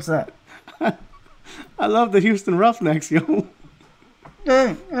 Yeah. What's that? I love the Houston Roughnecks, yo.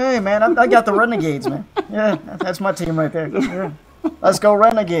 Hey, man, I got the Renegades, man. Yeah, that's my team right there. Yeah. Let's go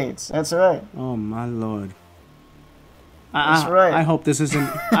Renegades. That's right. Oh my lord. That's right. I hope this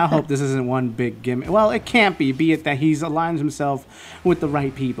isn't one big gimmick. Well, it can't be it that he's aligned himself with the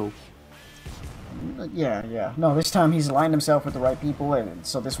right people. Yeah. No, this time he's aligned himself with the right people, and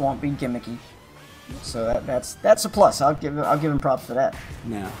so this won't be gimmicky. So that's a plus. I'll give him props for that.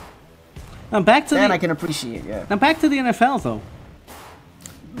 Yeah. Now back to I can appreciate. Yeah. Now back to the NFL though.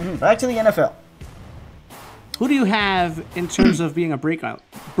 Back to the NFL. Who do you have in terms of being a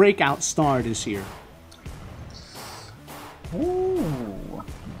breakout star this year? Ooh,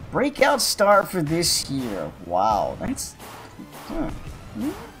 breakout star for this year. Wow, that's.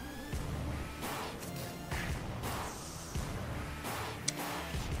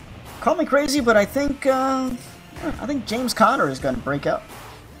 Call me crazy, but I think James Conner is going to break out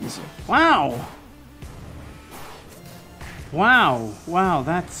this year. Wow. Wow,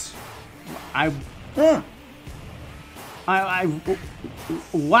 that's Yeah.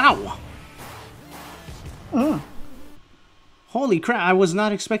 Wow. Holy crap, I was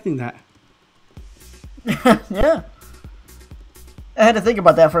not expecting that. Yeah. I had to think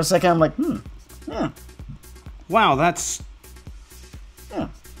about that for a second. I'm like, yeah. Wow, that's Yeah.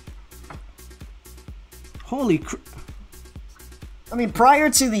 holy crap. I mean, prior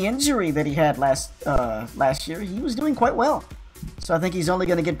to the injury that he had last year, he was doing quite well. So I think he's only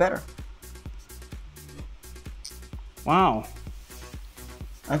going to get better. Wow.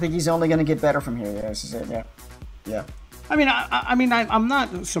 I think he's only going to get better from here. Yeah, this is it. Yeah. Yeah. I mean, I'm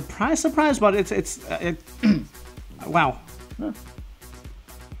not surprised, but it's wow.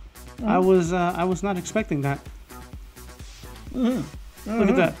 I was not expecting that. Look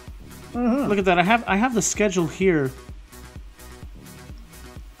at that. Look at that. I have the schedule here.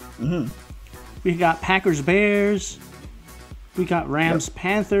 We got Packers Bears. We got Rams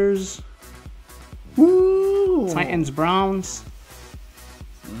Panthers. Woo! Titans Browns.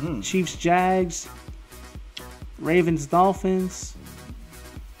 Chiefs Jags. Ravens Dolphins.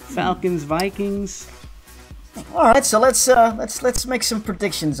 Falcons Vikings. All right, so let's make some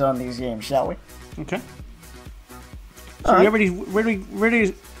predictions on these games, shall we? Okay. All So right.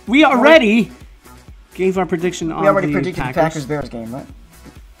 we already gave our prediction on We already the predicted Packers. the Packers-Bears game, right?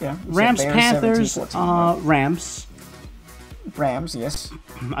 Yeah. we said Rams Bears, Panthers 17-14, right? Rams. Rams, yes.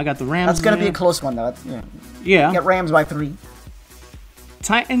 I got the Rams. That's going to be there. a close one, though. Yeah. Yeah. Get Rams by 3.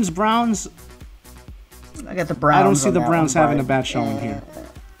 Titans Browns. I got the Browns. I don't see on the that Browns one having by- a bad showing here.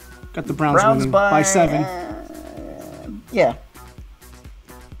 Got the Browns, Browns winning by 7. Yeah.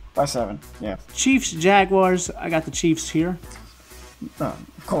 By 7, yeah. Chiefs Jaguars. I got the Chiefs here.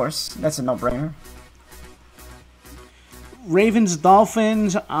 Of course. That's a no-brainer. Ravens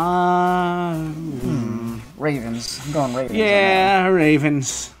Dolphins. Ravens. I'm going Ravens. Yeah,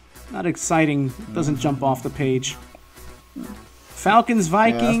 Ravens. Not exciting. Doesn't jump off the page. Falcons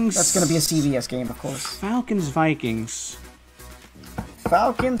Vikings. That's going to be a CBS game, of course. Falcons Vikings.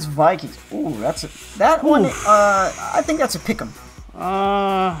 Falcons Vikings. Ooh, that one. I think that's a pick'em.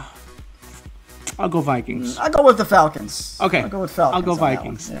 I'll go Vikings. I go with the Falcons. Okay. I'll go with Falcons. I'll go on that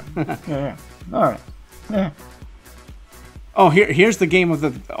Vikings. one. Yeah. Yeah. All right. Yeah. Oh, here's the game of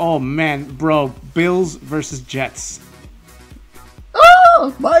the. Oh man, bro, Bills versus Jets.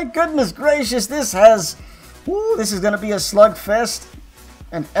 Oh my goodness gracious! This is going to be a slugfest,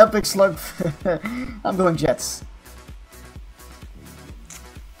 an epic slug. I'm going Jets.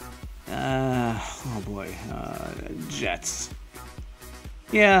 Oh boy, Jets.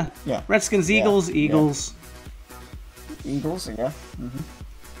 Yeah. Yeah. Redskins, Eagles, Yeah. Eagles. Eagles, yeah.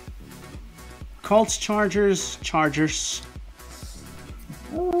 Colts, Chargers, Chargers.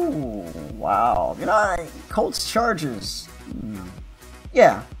 Ooh, wow. Colts, Chargers.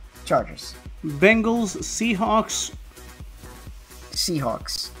 Yeah, Chargers. Bengals, Seahawks.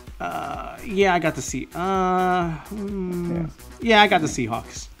 Seahawks. Yeah, I got the Yeah, I got the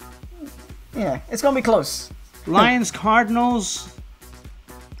Seahawks. Yeah, it's gonna be close. Lions, Cardinals.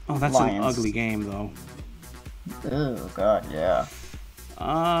 Oh, that's an Lions. ugly game though. Oh God, yeah.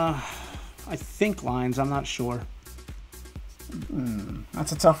 I think Lions. I'm not sure.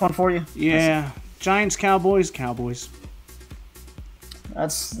 That's a tough one for you. Yeah, Giants, Cowboys, Cowboys.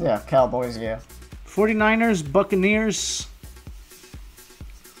 That's Cowboys, yeah. 49ers, Buccaneers.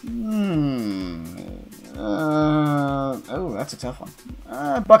 Oh, that's a tough one.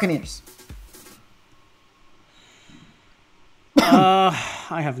 Buccaneers.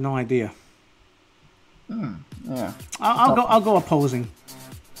 I have no idea. Yeah. I'll go opposing.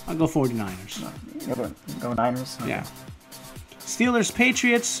 I'll go 49ers. Go Niners. Okay. Yeah. Steelers,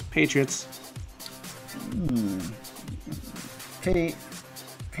 Patriots, Patriots.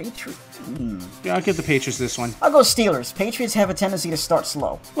 Patriots. Yeah, I'll give the Patriots this one. I'll go Steelers. Patriots have a tendency to start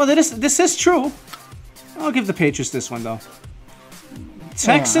slow. Well, this is true. I'll give the Patriots this one though.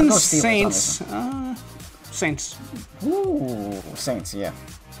 Texans, I'll go Steelers on Saints. Saints. Ooh, Saints, yeah.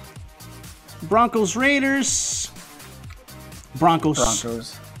 Broncos, Raiders. Broncos.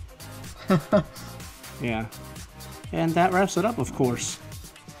 Broncos. Yeah. And that wraps it up, of course.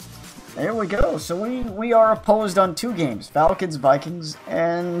 There we go. So we are opposed on 2 games. Falcons, Vikings,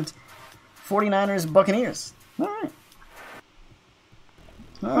 and 49ers, Buccaneers. All right.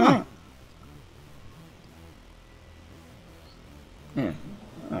 All right. Yeah.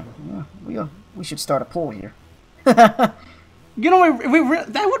 We should start a poll here. You know,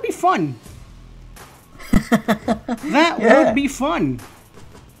 that would be fun. That would be fun.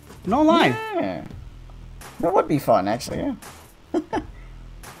 No lie. Yeah. That would be fun, actually, yeah.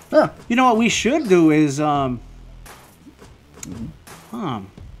 Huh. You know what we should do is, tell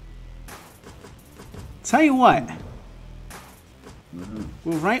you what.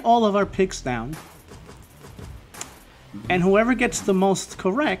 We'll write all of our picks down. And whoever gets the most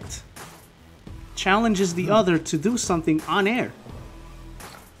correct challenges the other to do something on air.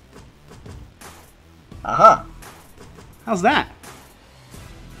 Aha. How's that?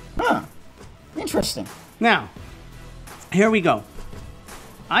 Huh. Interesting. Now, here we go.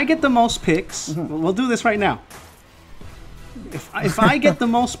 I get the most picks. We'll do this right now. If I get the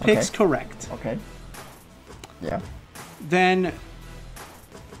most picks correct, Okay. Yeah. then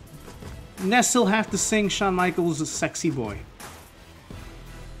Ness will have to sing Shawn Michaels' Sexy Boy.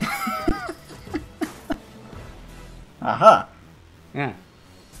 Aha. Yeah.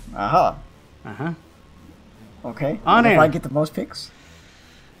 Aha. Uh-huh. Okay. On And if air. I get the most picks?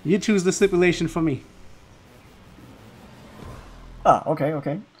 You choose the stipulation for me. Ah,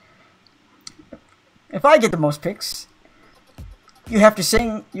 okay. If I get the most picks, you have to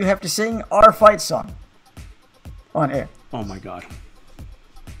sing our fight song on air. Oh my god.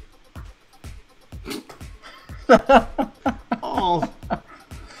 Oh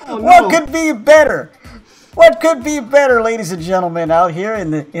no. What could be better? What could be better, ladies and gentlemen, out here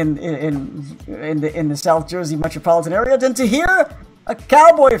in the South Jersey metropolitan area than to hear a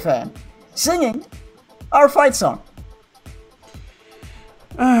Cowboy fan singing our fight song?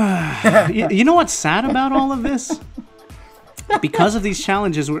 You know what's sad about all of this? Because of these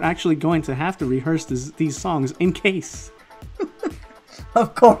challenges, we're actually going to have to rehearse these songs in case.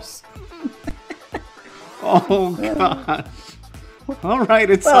 Of course. Oh god. All right,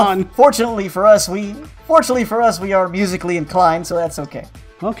 it's Well, on. fortunately for us, we are musically inclined, so that's okay.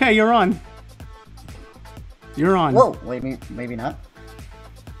 Okay, you're on. You're on. Whoa, wait, maybe not.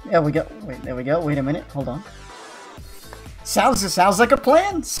 Yeah, we go. Wait, there we go. Wait a minute. Hold on. Sounds like a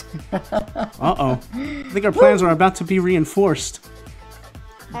plan. Uh-oh. I think our plans are about to be reinforced.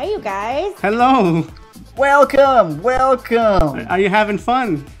 Hi, you guys. Hello. Welcome. Are you having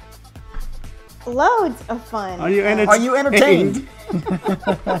fun? Loads of fun. Are you entertained? Are you entertained?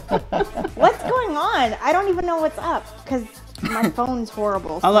 What's going on? I don't even know what's up because my phone's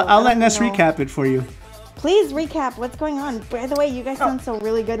horrible. I'll so I let don't Ness know. recap it for you. Please recap what's going on. By the way, you guys sound so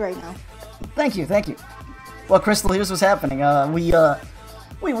really good right now. Thank you. Well, Crystal, here's what's happening. We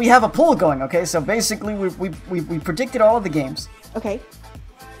have a poll going. Okay, so basically we predicted all of the games, Okay.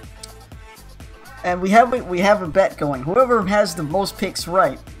 and we have a bet going. Whoever has the most picks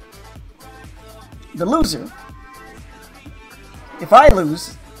right, the loser. If I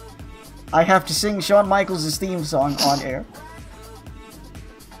lose, I have to sing Shawn Michaels' theme song on air.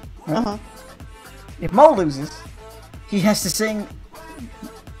 Uh-huh. If Mo loses, he has to sing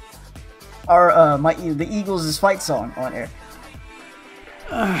the Eagles' fight song on air.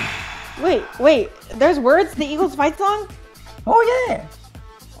 Wait. There's words to the Eagles fight song? Oh yeah,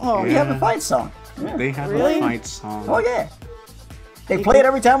 Oh, we have a Yeah. fight song. Yeah. They have Really? a fight song. Oh yeah, they play it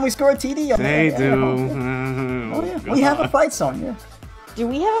every time we score a TD. They Yeah. do. Oh yeah, we have a fight song. Yeah. Do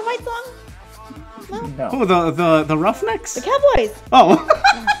we have a fight song? No. Oh, the Roughnecks? The Cowboys. Oh.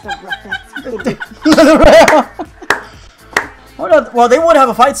 The Roughnecks. Oh, no, well, they would have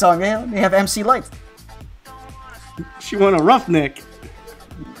a fight song. They have MC Light. She want a roughneck.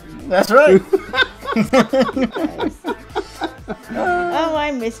 That's right. Oh,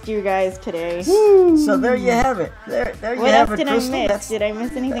 I missed you guys today. So there you have it. There you What have else it, did I Crystal. miss? Did I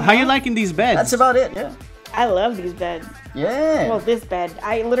miss anything How you else? liking these beds? That's about it. Yeah. I love these beds. Yeah. Well, this bed.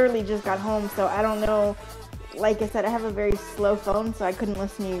 I literally just got home, so I don't know. Like I said, I have a very slow phone, so I couldn't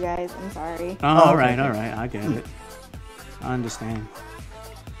listen to you guys. I'm sorry. All okay. right. I get it. I understand.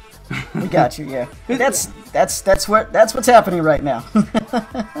 We got you. Yeah. That's what's happening right now.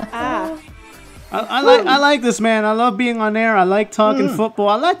 Ah, I like this, man. I love being on air. I like talking football.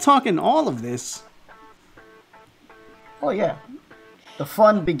 I like talking all of this. Oh yeah. The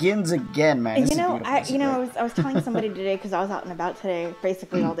fun begins again, man. This you is know, beautiful. This is great. I was telling somebody today because I was out and about today,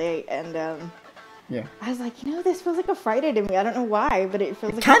 basically all day, and Yeah. I was like, this feels like a Friday to me. I don't know why, but it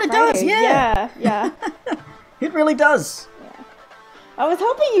feels like kinda a Friday. does, yeah. Yeah. It really does. I was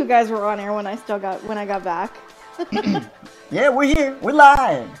hoping you guys were on air when I got back. Yeah, we're here. We're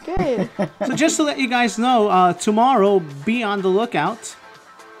live. Good. So just to let you guys know, tomorrow, be on the lookout.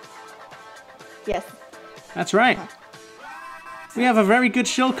 Yes. That's right. We have a very good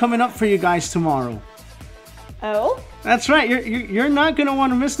show coming up for you guys tomorrow. Oh? That's right. You're not going to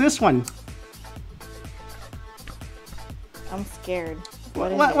want to miss this one. I'm scared.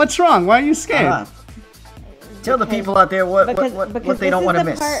 What's wrong? Why are you scared? Tell the people out there what they don't want to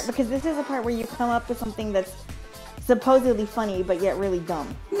miss. Because this is the part where you come up with something that's supposedly funny, but yet really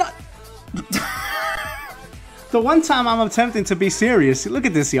dumb. No. The one time I'm attempting to be serious. Look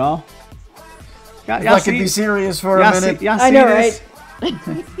at this, y'all. I could be serious for a minute. I know, right?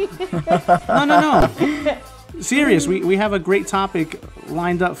 No. Serious. We have a great topic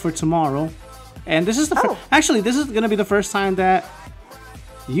lined up for tomorrow, and this is actually this is going to be the first time that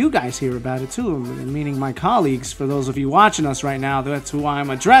you guys hear about it too. Meaning my colleagues. For those of you watching us right now, that's who I'm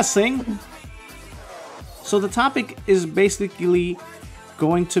addressing. So the topic is basically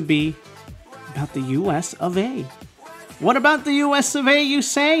going to be about the U.S. of A. What about the U.S. of A, you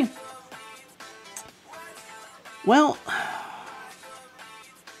say? Well,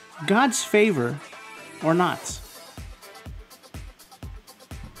 God's favor or not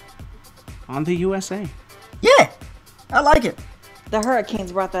on the USA. Yeah, I like it. The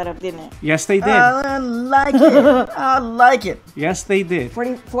Hurricanes brought that up, didn't it? Yes, they did. I like it. I like it. Yes, they did.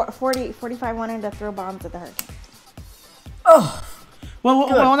 45 wanted to throw bombs at the Hurricanes. Oh. Well,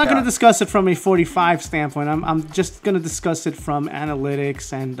 we're not going to discuss it from a 45 standpoint. I'm just going to discuss it from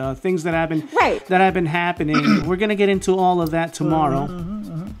analytics and things that have been happening. We're going to get into all of that tomorrow.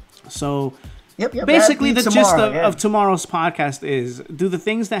 So, basically, the gist of tomorrow's podcast is: do the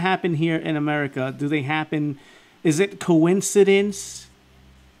things that happen here in America, do they happen? Is it coincidence?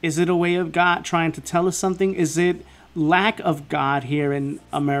 Is it a way of God trying to tell us something? Is it lack of God here in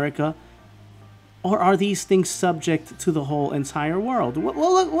America? Or are these things subject to the whole entire world?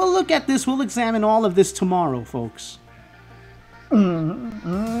 We'll look at this. We'll examine all of this tomorrow, folks. Tomorrow.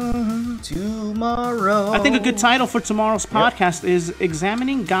 I think a good title for tomorrow's podcast is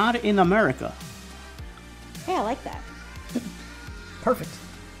Examining God in America. Yeah, I like that. Perfect.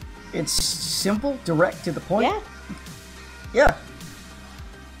 It's simple, direct, to the point. Yeah. Yeah.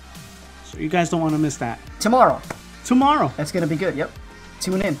 So you guys don't want to miss that. Tomorrow. That's going to be good. Yep.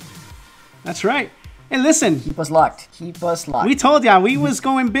 Tune in. That's right. And listen. Keep us locked. We told y'all we was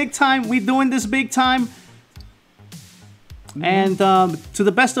going big time. We doing this big time. And to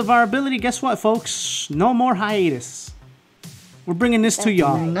the best of our ability, guess what, folks? No more hiatus. We're bringing this to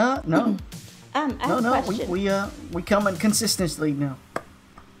y'all. No. I have a question. We come in consistently now.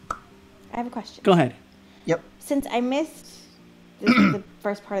 I have a question. Go ahead. Yep. Since I missed the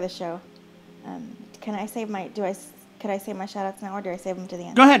first part of the show, can I save my could I save my shout outs now, or do I save them to the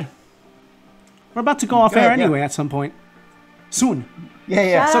end? Go ahead. We're about to go off air anyway at some point. Soon.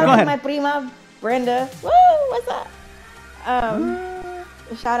 Yeah. Shout So out go ahead. to my prima, Brenda. Woo, what's up?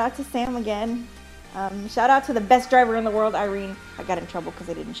 Shout out to Sam again. Shout out to the best driver in the world, Irene. I got in trouble because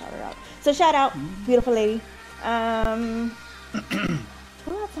I didn't shout her out. So shout out, beautiful lady.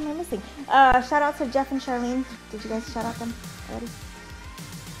 Who else am I missing? Shout out to Jeff and Charlene. Did you guys shout out them already?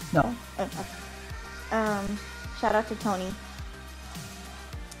 No. Okay. Shout out to Tony.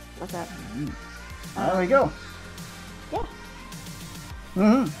 What's up? There we go.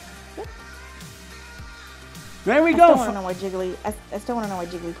 Yeah. There we I go. still want to know why Jiggly. I still want to know why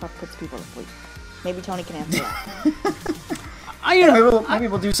Jigglypuff puts people to sleep. Maybe Tony can answer that. Maybe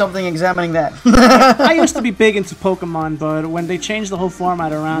we'll do something examining that. I used to be big into Pokemon, but when they changed the whole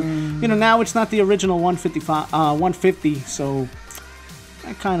format around, now it's not the original 150, so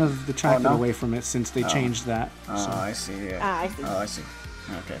I kind of detracted away from it since they changed that. Oh, I see. Yeah. I see. Oh, I see.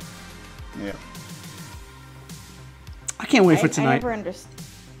 Okay. Yeah. I can't wait for tonight. I never understood.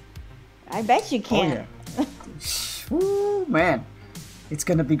 I bet you can. Oh, yeah. Ooh, man. It's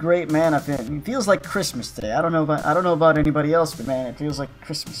gonna be great, man. It feels like Christmas today. I don't know about anybody else, but man, it feels like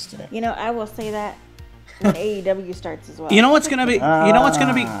Christmas today. I will say that when AEW starts as well. You know what's gonna be? You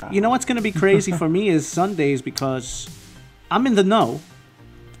know what's gonna be crazy for me is Sundays, because I'm in the know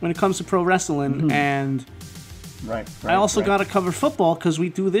when it comes to pro wrestling, and I also gotta cover football because we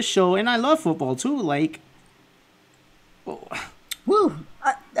do this show, and I love football too. Like, woo!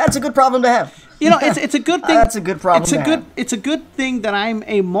 That's a good problem to have. It's a good thing. That's a good problem to have. It's a good thing that I'm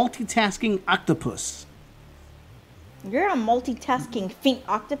a multitasking octopus. You're a multitasking faint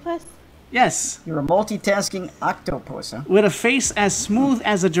octopus? Yes. You're a multitasking octopus, huh? With a face as smooth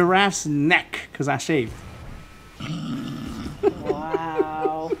as a giraffe's neck, because I shaved.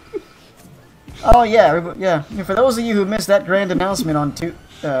 Wow. Oh yeah, yeah. For those of you who missed that grand announcement on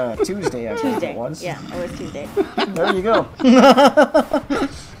Tuesday, I think it was. Yeah, it was Tuesday. There you go.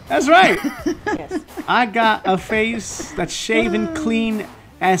 That's right. Yes. I got a face that's shaven clean,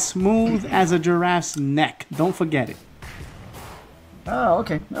 as smooth as a giraffe's neck. Don't forget it. Oh,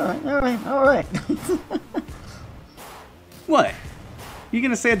 okay. All right. What? You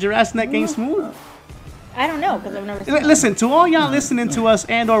gonna say a giraffe's neck ain't smooth? I don't know because I've never seen it. Listen, to all y'all listening to us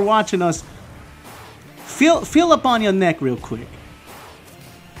and or watching us, feel up on your neck real quick.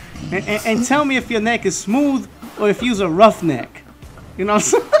 And tell me if your neck is smooth or if you's a rough neck. You know what I'm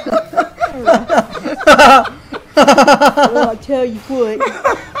saying? Well, I tell you what.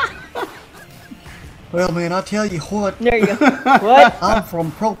 Well, man, I'll tell you what. There you go. What? I'm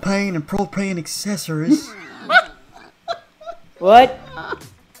from Propane and Propane Accessories. What?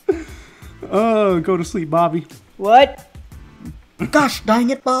 Oh, go to sleep, Bobby. What? Gosh dang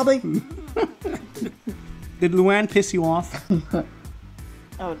it, Bobby. Did Luann piss you off?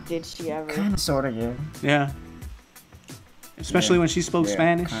 Oh, did she ever? Kind of, sort of, yeah. Yeah. Especially when she spoke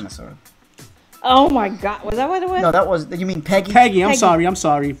Spanish. Kind of, sort of. Oh my God, was that what it was? No, that was. You mean Peggy? Peggy, I'm Peggy.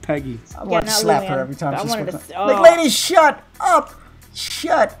 sorry, Peggy. I wanted to not slap Luann, her every time but she I wanted spoke. to. Like, lady, shut up!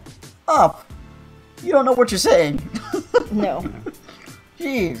 Shut up! You don't know what you're saying. No.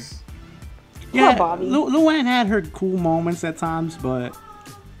 Jeez. Yeah, Bobby. Luann had her cool moments at times, but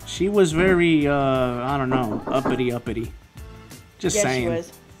she was very, I don't know, uppity. Just Yes, saying. she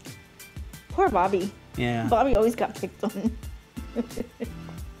was. Poor Bobby. Yeah. Bobby always got picked on.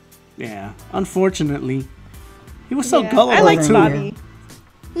 Yeah. Unfortunately. He was so Yeah, gullible, I like too. Bobby.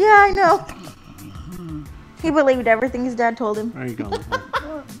 Yeah, I know. He believed everything his dad told him. There you go.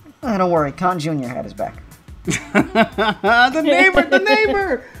 Oh, don't worry, Con Jr. had his back. The neighbor!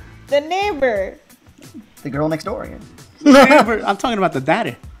 The neighbor. The girl next door, yeah. The neighbor! I'm talking about the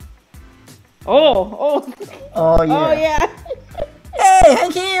daddy. Oh. Oh, yeah. Oh, yeah. Hey,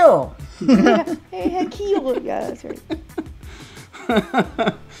 Hank Hill! Hey, Hakil. Yeah, that's right.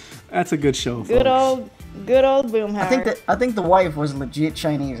 That's a good show, Good folks. old Boomhauer. I think the wife was legit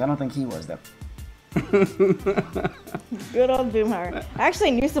Chinese. I don't think he was, though. Good old Boomhauer. I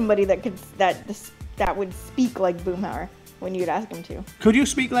actually knew somebody that would speak like Boomhauer when you'd ask him to. Could you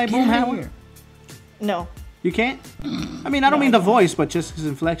speak like Get out of Boomhauer? here. No. You can't? I mean, I don't mean the voice, but just his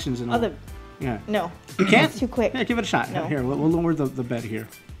inflections and all. Yeah. No. You can't? It's too quick. Yeah, give it a shot. No. Here, we'll lower the bed here.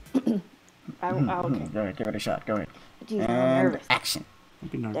 Okay. Go ahead, give it a shot. Go ahead. Jeez, I'm And nervous. action.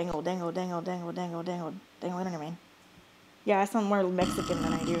 Don't be nervous. Dangle, yeah, I sound more Mexican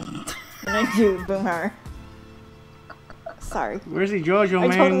than I do Boomhauer. Sorry. Where's the Giorgio, I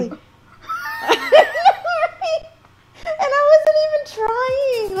man? totally. And I wasn't even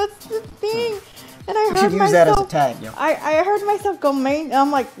trying. That's the thing. And I You heard should use myself. that as a tag, yo. I heard myself go main. I'm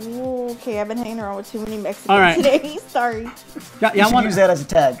like, whoa, okay, I've been hanging around with too many Mexicans All right. today. Sorry. Y'all You should want use that as a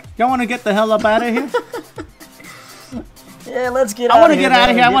tag. to get the hell up out of here? Yeah, let's get I out want of to here. get out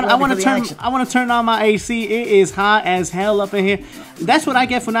of here. man. I Get want ready to for the turn. action. I want to turn on my AC. It is hot as hell up in here. That's what I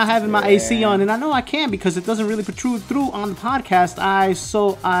get for not having my AC on, and I know I can because it doesn't really protrude through on the podcast.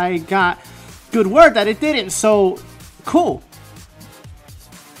 I got good word that it didn't. So cool.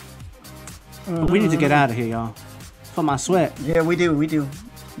 But we need to get out of here, y'all. For my sweat, Yeah, we do. You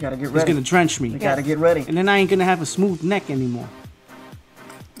gotta get it's ready. gonna drench me, You gotta get ready. and then I ain't gonna have a smooth neck anymore.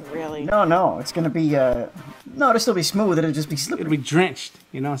 Really? No, it's gonna be no, it'll still be smooth. It'll just be slippery. It'll be drenched.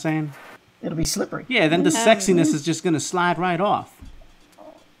 You know what I'm saying? It'll be slippery. Yeah. Then the sexiness is just gonna slide right off.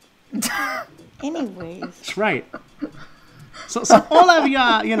 Anyways. That's right. So all of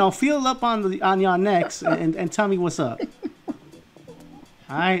y'all, feel up on y'all necks and tell me what's up.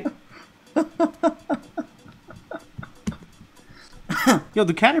 All right. Yo,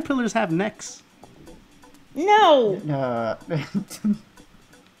 do caterpillars have necks? No.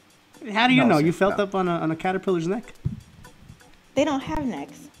 How do you No, know? sir, You felt no. up on a caterpillar's neck? They don't have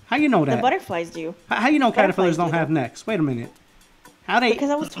necks. How you know The that? butterflies do. How you know caterpillars butterflies don't do have that. necks? Wait a minute. How they? Because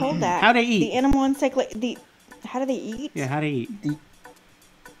I was told that. How they eat? The animal encyclopedia. How do they eat? Yeah, how they eat?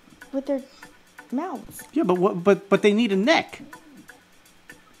 With their mouths. Yeah, but they need a neck.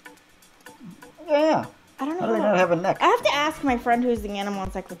 Yeah. I don't know. How do they not have a neck? I have to ask my friend who's the animal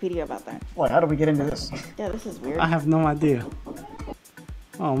encyclopedia about that. What? How do we get into this? Yeah, this is weird. I have no idea.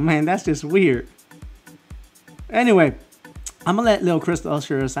 Oh man, that's just weird. Anyway, I'm gonna let Lil Chris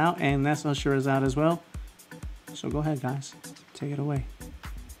usher us out, and that's usher us out as well. So go ahead, guys, take it away.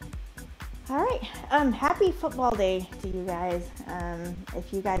 All right. Happy football day to you guys.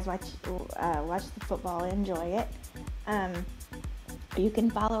 If you guys watch the football, enjoy it. You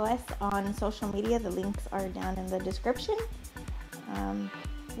can follow us on social media. The links are down in the description.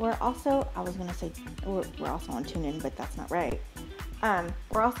 We're also, I was gonna say, we're also on TuneIn, but that's not right.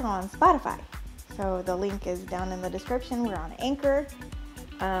 We're also on Spotify. So the link is down in the description. We're on Anchor.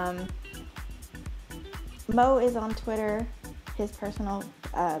 Mo is on Twitter, his personal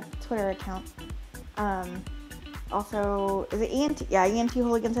Twitter account. Also, is it ENT? Yeah, ENT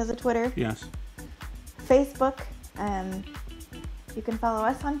Hooligans has a Twitter. Yes. Facebook. You can follow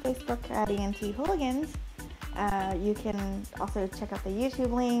us on Facebook at ENT Hooligans. You can also check out the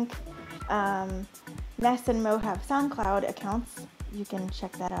YouTube link. Ness and Mo have SoundCloud accounts. You can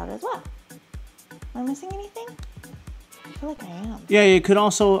check that out as well. Am I missing anything? I feel like I am. Yeah, you could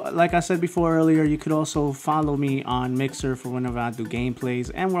also, like I said before earlier, you could also follow me on Mixer for whenever I do gameplays.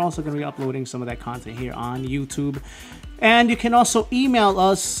 And we're also going to be uploading some of that content here on YouTube. And you can also email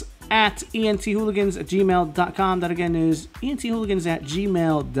us at enthooligans@gmail.com. That again is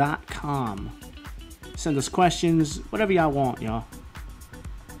enthooligans@gmail.com. Send us questions, whatever y'all want, y'all.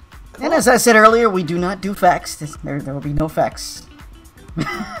 Cool. And as I said earlier, we do not do facts. There will be no facts.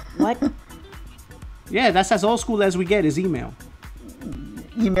 What? Yeah, that's as old school as we get is email.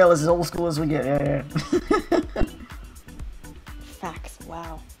 Email is as old school as we get. Yeah. Facts.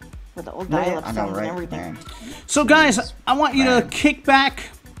 Wow. With the old Yeah, dial-up I know, sounds right? and everything. Man. So, guys, I want you to kick back,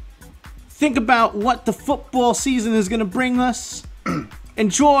 think about what the football season is going to bring us.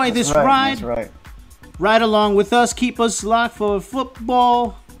 Enjoy this ride. That's right. Ride along with us. Keep us locked for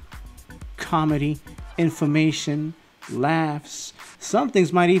football, comedy, information, laughs. Some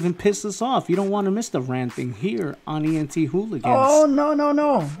things might even piss us off. You don't want to miss the ranting here on ENT Hooligans. Oh, no.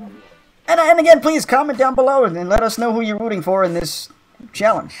 And again, please comment down below and let us know who you're rooting for in this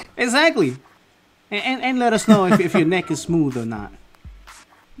challenge. Exactly. And let us know if your neck is smooth or not.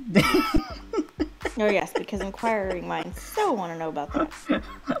 Oh yes, because inquiring minds so want to know about that.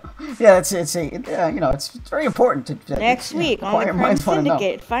 Yeah, it's very important to Next week on the inquiring Crime minds wanna know.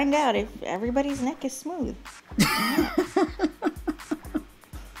 Syndicate, find out if everybody's neck is smooth.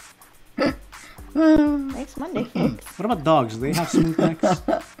 Next Monday, folks. What about dogs? Do they have smooth necks?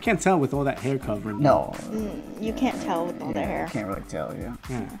 Can't tell with all that hair covering. No, You can't tell with all their hair. can't really tell. Yeah.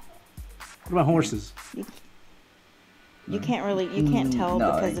 Yeah. What about horses? You can't really, you can't tell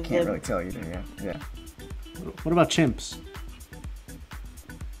No, because I of can't the. really tell you. Yeah. What about chimps?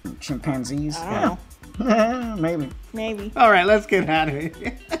 Chimpanzees. I don't know. Maybe. All right, let's get out of here.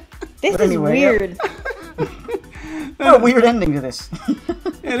 This But is anyway, yeah. weird. What a weird ending to this.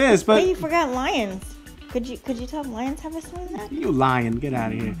 It is, but Hey, you forgot lions. Could you tell lions have a smooth neck? you lying. Get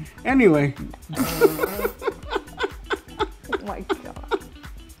out of here. Anyway. Oh my god.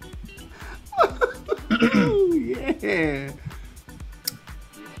 Ooh, yeah.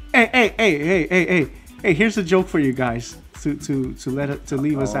 Hey, here's a joke for you guys to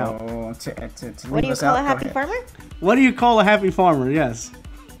leave us out. Oh, to What do you leave us call out, a go happy ahead. farmer? What do you call a happy farmer? Yes.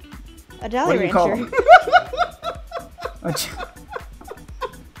 A Jolly What do you call Rancher. them?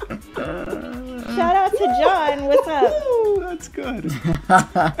 Shout out to John. What's up? Ooh, that's good.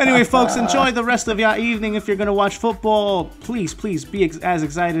 Anyway, folks, enjoy the rest of your evening. If you're going to watch football, please be as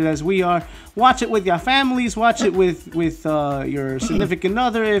excited as we are. Watch it with your families. Watch it with your significant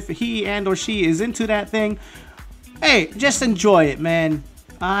other if he and or she is into that thing. Hey, just enjoy it, man.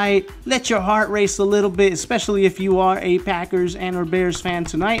 Let your heart race a little bit, especially if you are a Packers and or Bears fan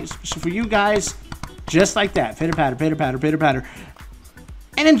tonight. Especially for you guys, just like that. Pitter patter, pitter patter, pitter patter.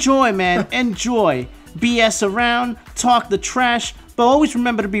 And enjoy, man. Enjoy. BS around, talk the trash, but always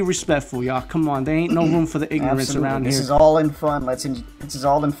remember to be respectful, y'all. Come on, there ain't no room for the ignorance Absolutely. around This here. is all in fun. This is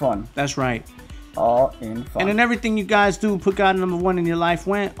all in fun. That's right. All in fun. And in everything you guys do, put God number one in your life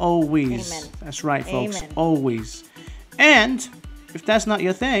when? Always. Amen. That's right, folks. Amen. Always. And if that's not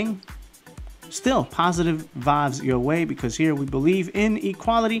your thing, still positive vibes your way, because here we believe in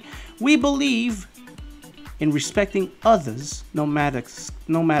equality. We believe in respecting others, no matter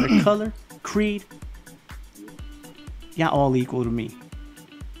color, creed. Y'all all equal to me.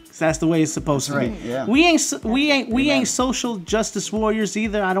 'Cause that's the way it's supposed That's to right, be. yeah. We ain't social justice warriors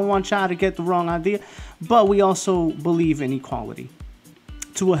either. I don't want y'all to get the wrong idea, but we also believe in equality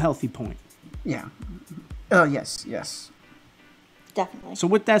to a healthy point. Yeah. Oh, yes. Definitely. So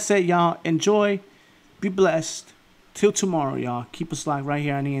with that said, y'all, enjoy, be blessed. Till tomorrow, y'all. Keep us locked right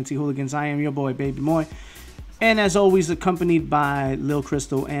here on ENT Hooligans. I am your boy, Baby Moy. And as always, accompanied by Lil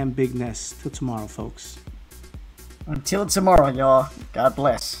Crystal and Big Ness. Till tomorrow, folks. Until tomorrow, y'all. God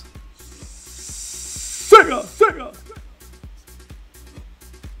bless. See ya!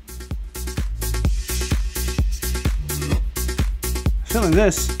 Feeling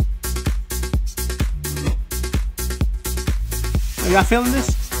this. Are y'all feeling this?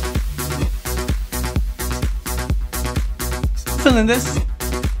 Feeling this?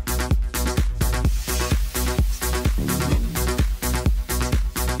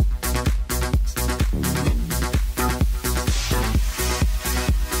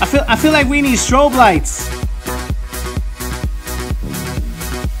 I feel like we need strobe lights.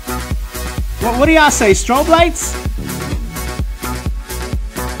 What do y'all say? Strobe lights?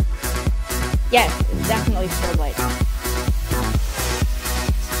 Yes, it's definitely strobe lights.